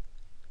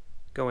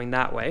going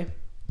that way.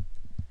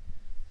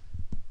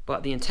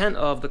 But the intent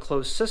of the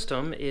closed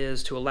system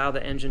is to allow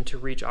the engine to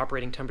reach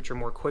operating temperature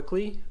more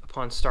quickly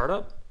upon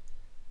startup,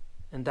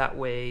 and that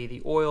way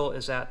the oil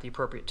is at the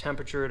appropriate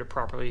temperature to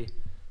properly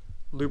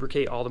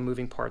lubricate all the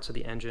moving parts of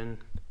the engine.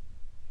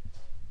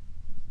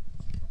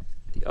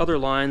 The other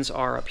lines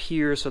are up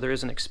here, so there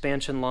is an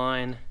expansion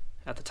line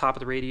at the top of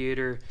the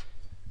radiator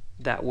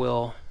that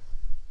will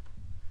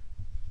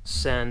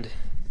send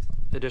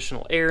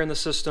additional air in the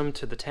system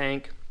to the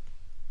tank.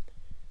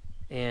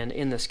 And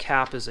in this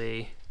cap is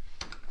a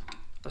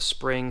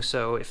spring,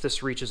 so if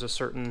this reaches a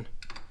certain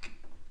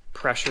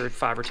pressure at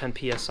 5 or 10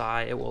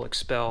 psi, it will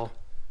expel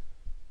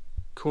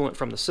coolant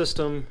from the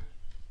system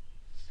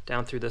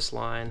down through this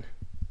line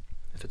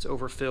if it's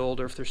overfilled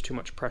or if there's too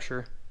much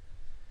pressure.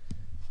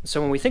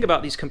 So when we think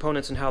about these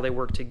components and how they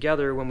work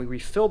together, when we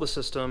refill the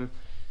system,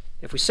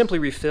 if we simply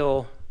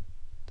refill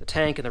the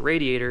tank and the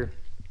radiator,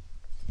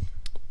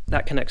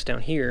 that connects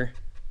down here,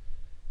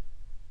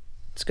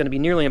 it's going to be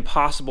nearly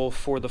impossible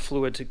for the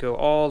fluid to go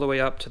all the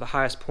way up to the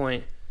highest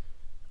point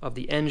of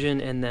the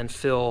engine and then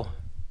fill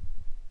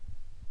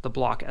the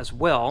block as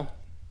well.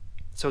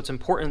 So it's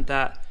important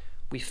that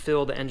we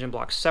fill the engine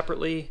block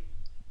separately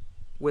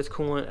with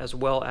coolant as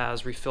well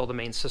as refill the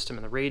main system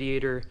and the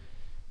radiator.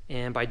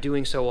 And by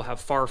doing so, we'll have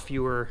far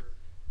fewer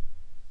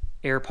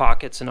air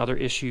pockets and other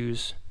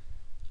issues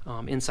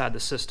inside the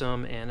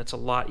system, and it's a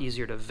lot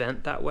easier to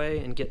vent that way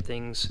and get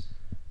things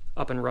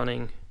up and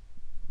running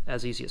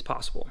as easy as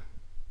possible.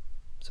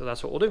 So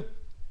that's what we'll do.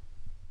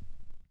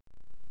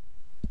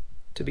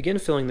 To begin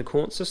filling the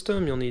coolant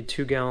system, you'll need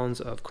 2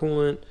 gallons of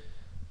coolant,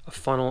 a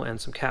funnel,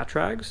 and some cat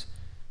rags.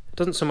 It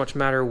doesn't so much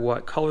matter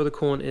what color the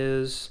coolant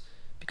is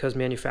because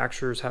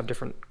manufacturers have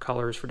different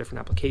colors for different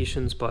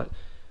applications, but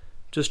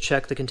just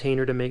check the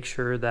container to make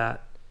sure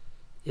that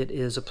it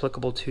is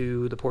applicable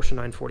to the Porsche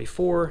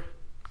 944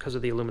 because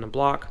of the aluminum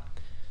block.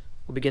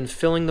 We'll begin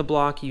filling the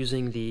block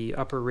using the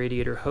upper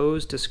radiator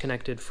hose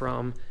disconnected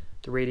from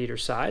the radiator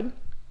side.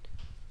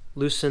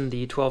 Loosen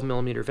the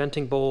 12mm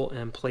venting bolt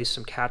and place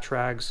some cat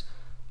rags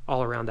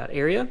all around that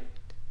area.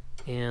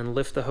 And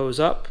lift the hose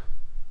up,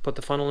 put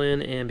the funnel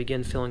in, and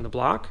begin filling the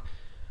block.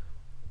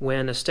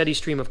 When a steady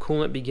stream of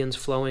coolant begins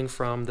flowing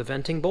from the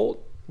venting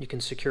bolt, you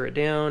can secure it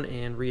down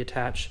and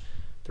reattach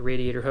the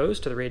radiator hose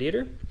to the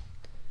radiator.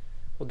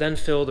 We'll then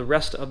fill the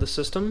rest of the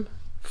system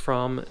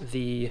from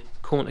the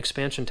coolant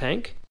expansion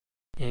tank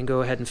and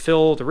go ahead and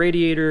fill the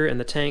radiator and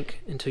the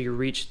tank until you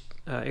reach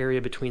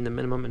area between the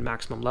minimum and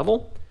maximum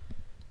level.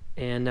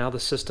 And now the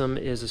system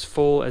is as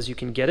full as you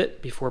can get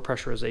it before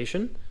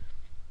pressurization.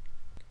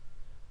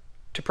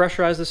 To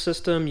pressurize the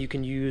system, you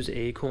can use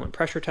a coolant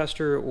pressure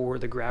tester or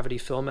the gravity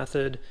fill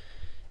method.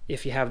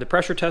 If you have the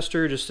pressure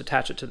tester, just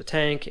attach it to the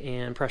tank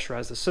and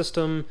pressurize the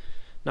system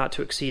not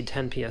to exceed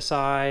 10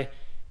 psi,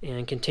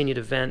 and continue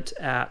to vent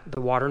at the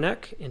water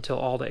neck until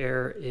all the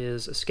air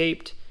is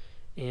escaped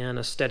and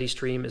a steady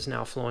stream is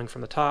now flowing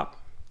from the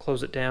top.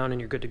 Close it down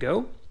and you're good to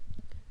go.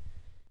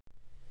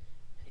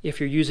 If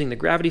you're using the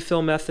gravity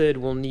fill method,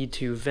 we'll need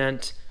to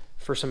vent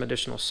for some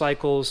additional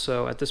cycles.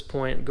 So at this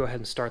point, go ahead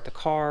and start the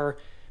car.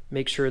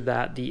 Make sure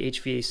that the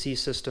HVAC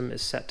system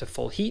is set to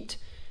full heat,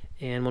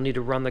 and we'll need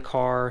to run the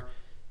car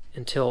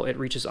until it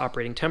reaches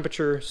operating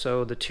temperature.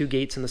 So the 2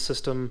 gates in the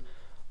system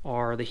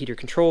are the heater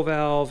control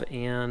valve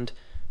and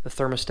the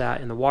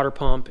thermostat in the water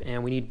pump,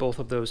 and we need both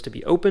of those to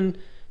be open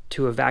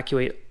to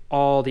evacuate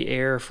all the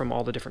air from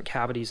all the different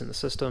cavities in the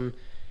system.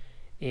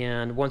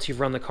 And once you've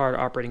run the car to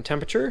operating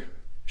temperature,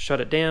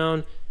 shut it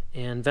down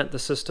and vent the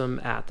system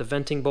at the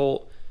venting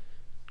bolt.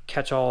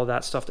 Catch all of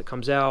that stuff that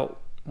comes out.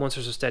 Once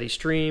there's a steady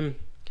stream,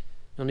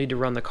 you'll need to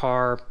run the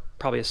car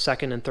probably a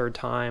second and third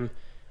time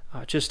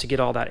just to get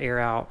all that air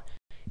out.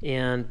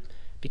 And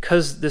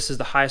because this is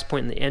the highest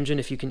point in the engine,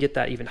 if you can get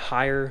that even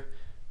higher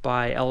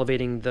by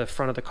elevating the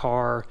front of the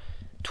car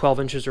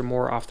 12 inches or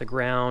more off the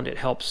ground, it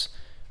helps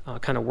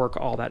kind of work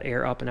all that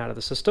air up and out of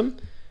the system.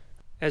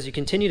 As you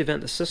continue to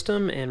vent the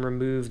system and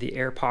remove the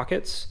air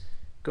pockets,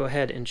 go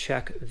ahead and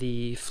check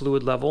the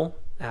fluid level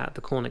at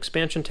the coolant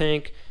expansion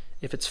tank.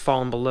 If it's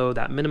fallen below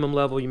that minimum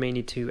level, you may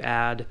need to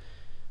add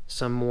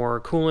some more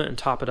coolant and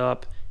top it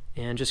up,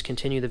 and just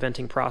continue the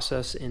venting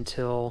process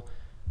until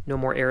no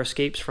more air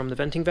escapes from the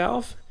venting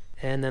valve,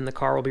 and then the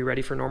car will be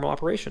ready for normal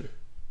operation.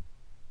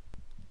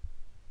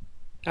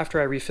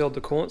 After I refilled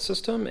the coolant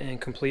system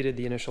and completed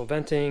the initial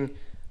venting,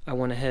 I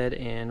went ahead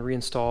and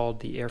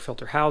reinstalled the air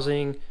filter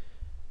housing,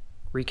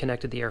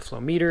 reconnected the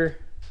airflow meter,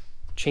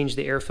 changed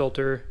the air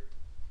filter,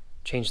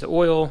 changed the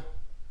oil,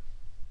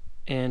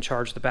 and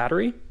charged the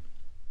battery.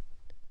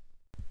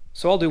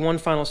 So I'll do one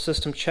final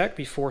system check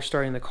before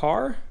starting the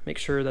car. Make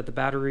sure that the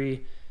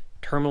battery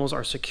terminals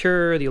are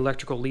secure, the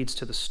electrical leads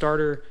to the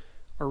starter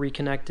are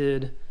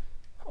reconnected,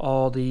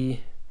 all the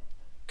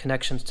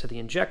connections to the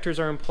injectors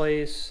are in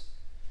place.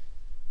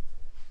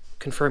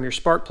 Confirm your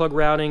spark plug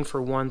routing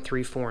for 1,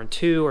 3, 4, and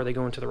 2. Are they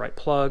going to the right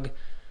plug?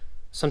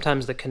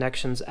 Sometimes the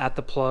connections at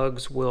the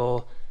plugs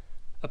will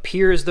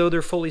appear as though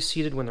they're fully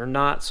seated when they're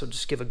not, so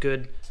just give a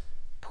good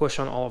push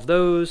on all of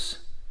those.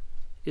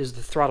 Is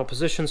the throttle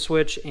position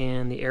switch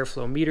and the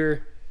airflow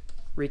meter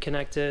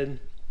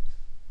reconnected?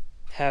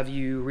 Have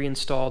you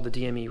reinstalled the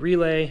DME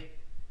relay?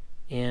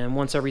 And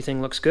once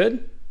everything looks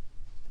good,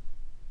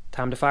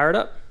 time to fire it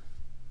up.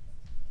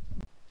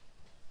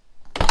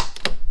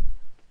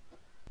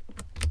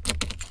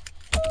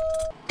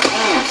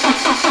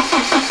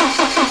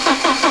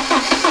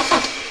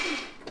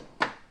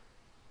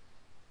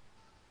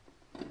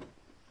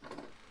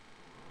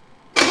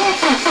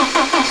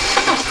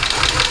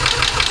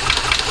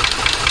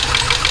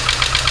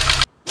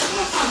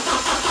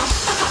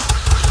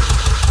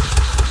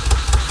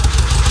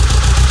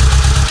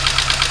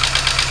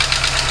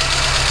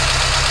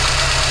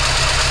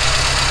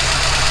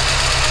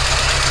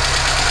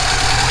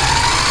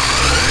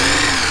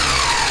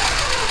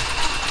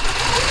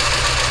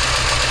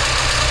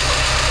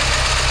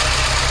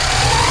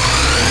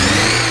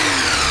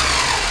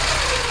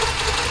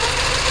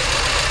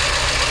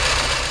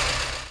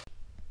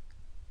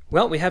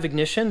 Well, we have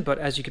ignition, but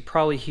as you could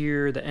probably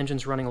hear, the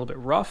engine's running a little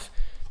bit rough,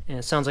 and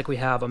it sounds like we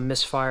have a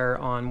misfire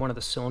on one of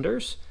the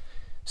cylinders.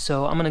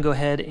 So I'm going to go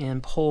ahead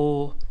and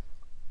pull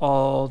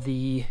all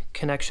the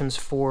connections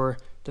for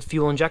the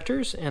fuel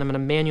injectors, and I'm going to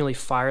manually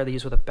fire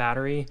these with a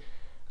battery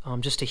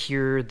just to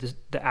hear the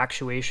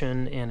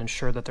actuation and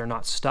ensure that they're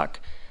not stuck.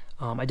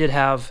 I did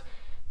have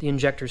the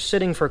injectors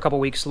sitting for a couple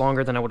weeks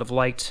longer than I would have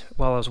liked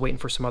while I was waiting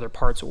for some other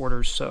parts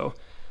orders, so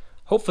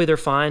hopefully they're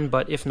fine,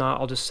 but if not,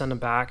 I'll just send them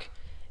back.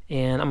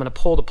 And I'm going to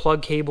pull the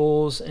plug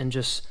cables and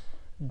just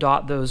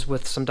dot those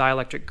with some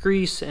dielectric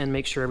grease and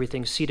make sure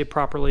everything's seated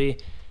properly,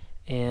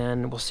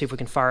 and we'll see if we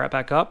can fire it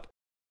back up.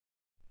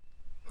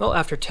 Well,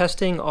 after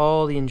testing,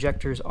 all the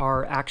injectors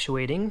are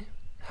actuating.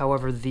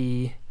 However,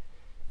 the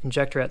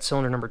injector at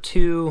cylinder number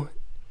 2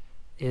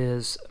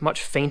 is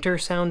much fainter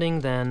sounding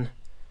than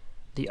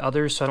the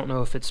others, so I don't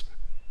know if it's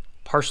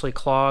partially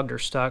clogged or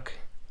stuck,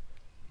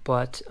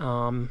 but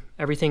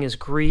everything is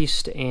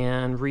greased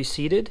and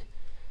reseated.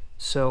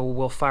 So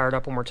we'll fire it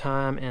up one more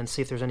time and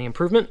see if there's any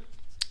improvement.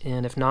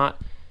 And if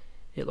not,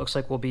 it looks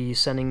like we'll be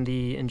sending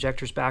the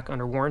injectors back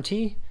under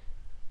warranty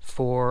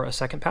for a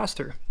second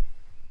pass-through.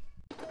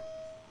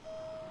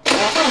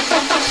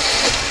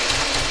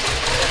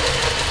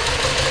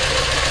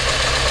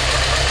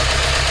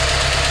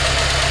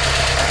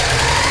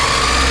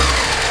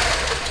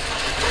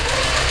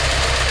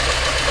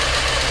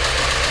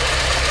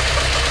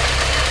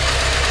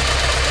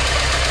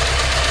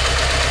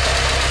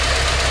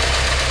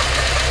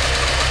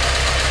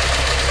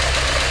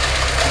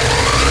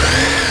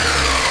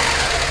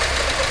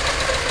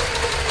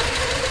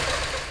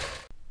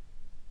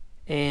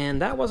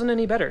 And that wasn't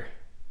any better.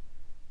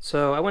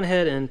 So I went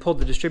ahead and pulled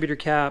the distributor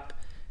cap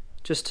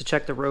just to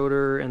check the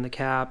rotor and the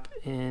cap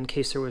in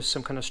case there was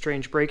some kind of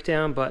strange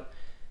breakdown, but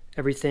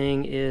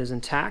everything is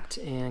intact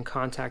and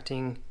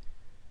contacting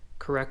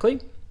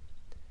correctly.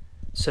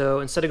 So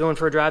instead of going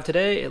for a drive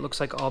today, it looks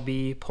like I'll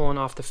be pulling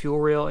off the fuel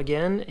rail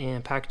again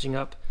and packaging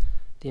up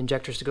the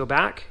injectors to go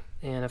back.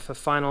 And if a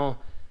final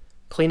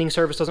cleaning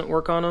service doesn't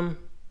work on them,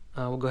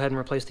 we'll go ahead and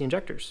replace the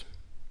injectors.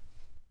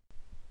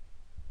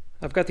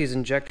 I've got these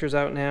injectors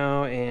out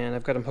now, and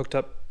I've got them hooked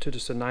up to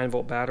just a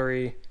 9-volt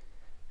battery,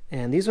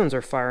 and these ones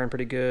are firing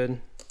pretty good.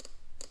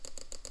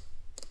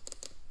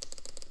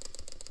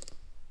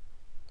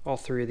 All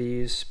 3 of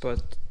these,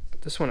 but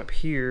this one up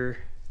here,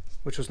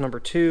 which was number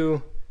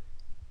 2,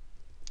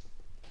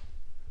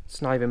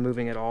 it's not even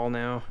moving at all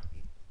now.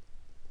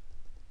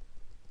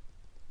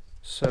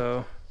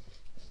 So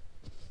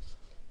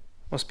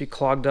must be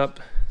clogged up.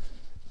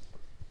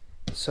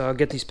 So I'll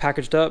get these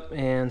packaged up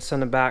and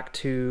send them back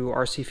to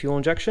RC Fuel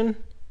Injection.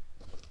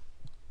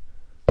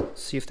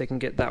 See if they can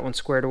get that one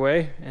squared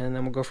away, and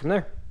then we'll go from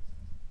there.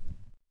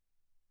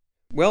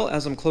 Well,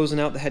 as I'm closing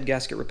out the head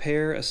gasket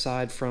repair,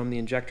 aside from the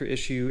injector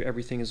issue,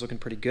 everything is looking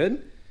pretty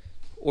good.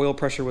 Oil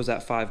pressure was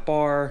at 5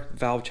 bar,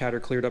 valve chatter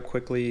cleared up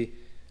quickly,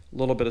 a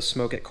little bit of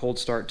smoke at cold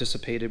start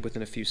dissipated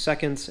within a few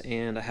seconds,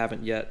 and I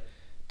haven't yet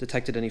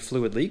detected any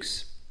fluid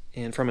leaks.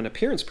 And from an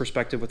appearance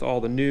perspective, with all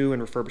the new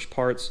and refurbished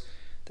parts,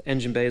 the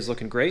engine bay is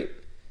looking great.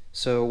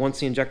 So once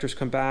the injectors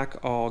come back,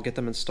 I'll get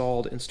them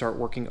installed and start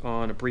working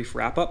on a brief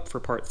wrap-up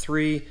for part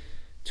 3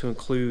 to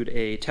include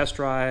a test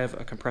drive,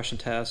 a compression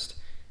test,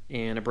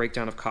 and a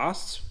breakdown of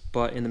costs.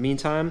 But in the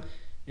meantime,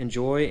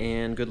 enjoy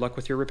and good luck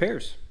with your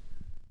repairs.